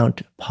 3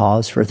 count,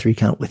 pause for a 3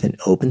 count with an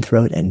open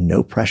throat and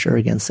no pressure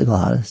against the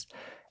glottis,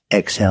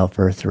 exhale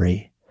for a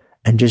 3,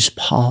 and just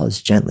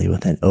pause gently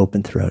with an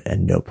open throat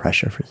and no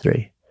pressure for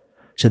 3.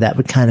 So that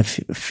would kind of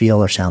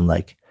feel or sound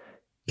like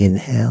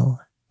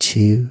inhale,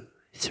 2,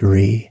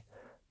 3,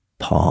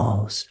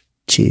 pause,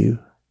 2,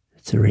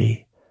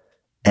 3,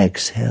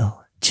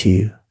 exhale,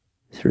 2,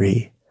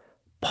 3,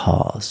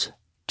 pause,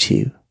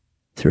 2,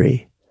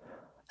 3.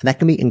 And that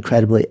can be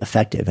incredibly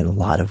effective in a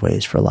lot of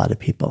ways for a lot of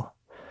people.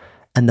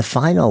 And the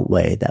final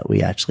way that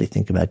we actually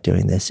think about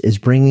doing this is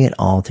bringing it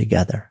all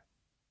together.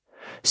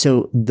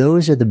 So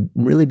those are the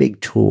really big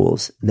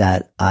tools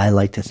that I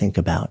like to think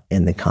about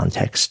in the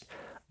context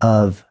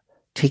of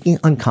taking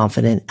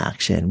unconfident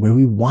action where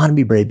we want to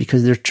be brave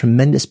because there's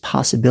tremendous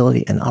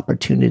possibility and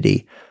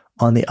opportunity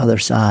on the other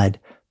side,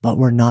 but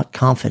we're not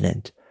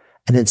confident.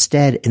 And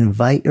instead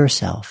invite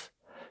yourself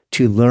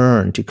to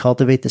learn to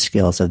cultivate the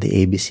skills of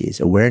the ABCs,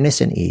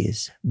 awareness and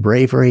ease,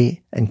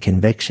 bravery and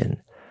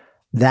conviction.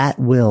 That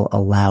will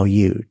allow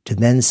you to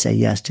then say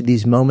yes to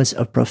these moments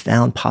of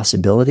profound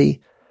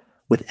possibility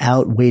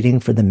without waiting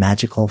for the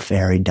magical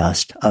fairy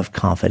dust of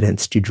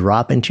confidence to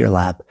drop into your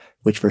lap,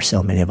 which for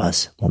so many of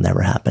us will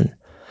never happen.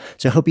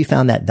 So I hope you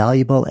found that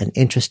valuable and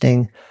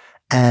interesting,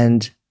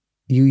 and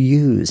you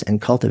use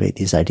and cultivate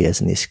these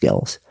ideas and these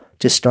skills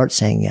to start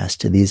saying yes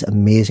to these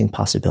amazing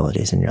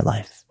possibilities in your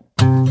life.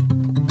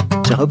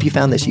 So I hope you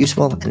found this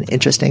useful and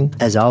interesting.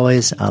 As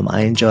always,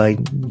 I enjoy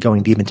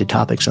going deep into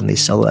topics on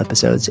these solo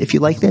episodes. If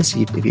you like this,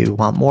 if you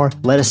want more,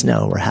 let us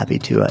know. We're happy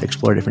to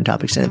explore different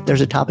topics. And if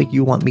there's a topic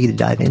you want me to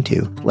dive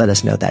into, let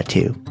us know that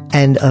too.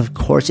 And of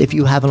course, if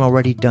you haven't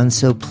already done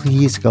so,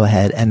 please go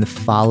ahead and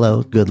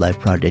follow Good Life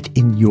Project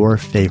in your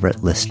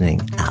favorite listening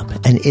app.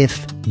 And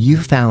if you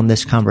found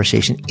this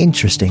conversation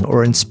interesting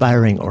or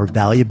inspiring or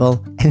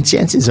valuable, and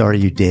chances are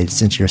you did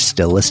since you're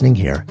still listening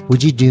here,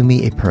 would you do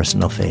me a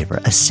personal favor,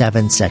 a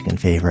 7-second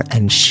favor,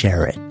 and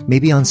share it?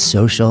 Maybe on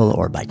social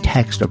or by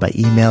text or by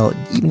email,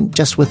 even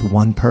just with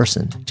one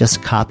person.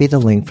 Just copy the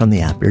link from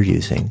the app you're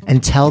using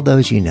and tell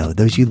those you know,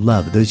 those you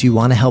love, those you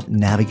want to help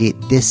navigate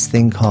this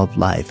thing called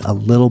life a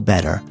little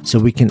better so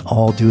we can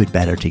all do it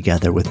better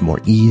together with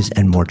more ease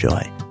and more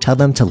joy. Tell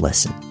them to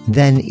listen.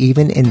 Then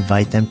even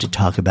invite them to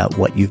talk about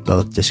what you've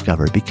both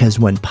discovered, because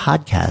when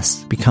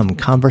podcasts become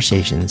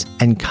conversations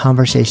and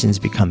conversations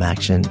become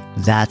action,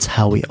 that's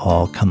how we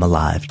all come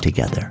alive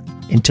together.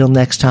 Until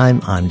next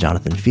time, I'm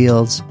Jonathan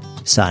Fields,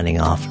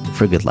 signing off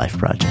for Good Life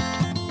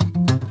Project.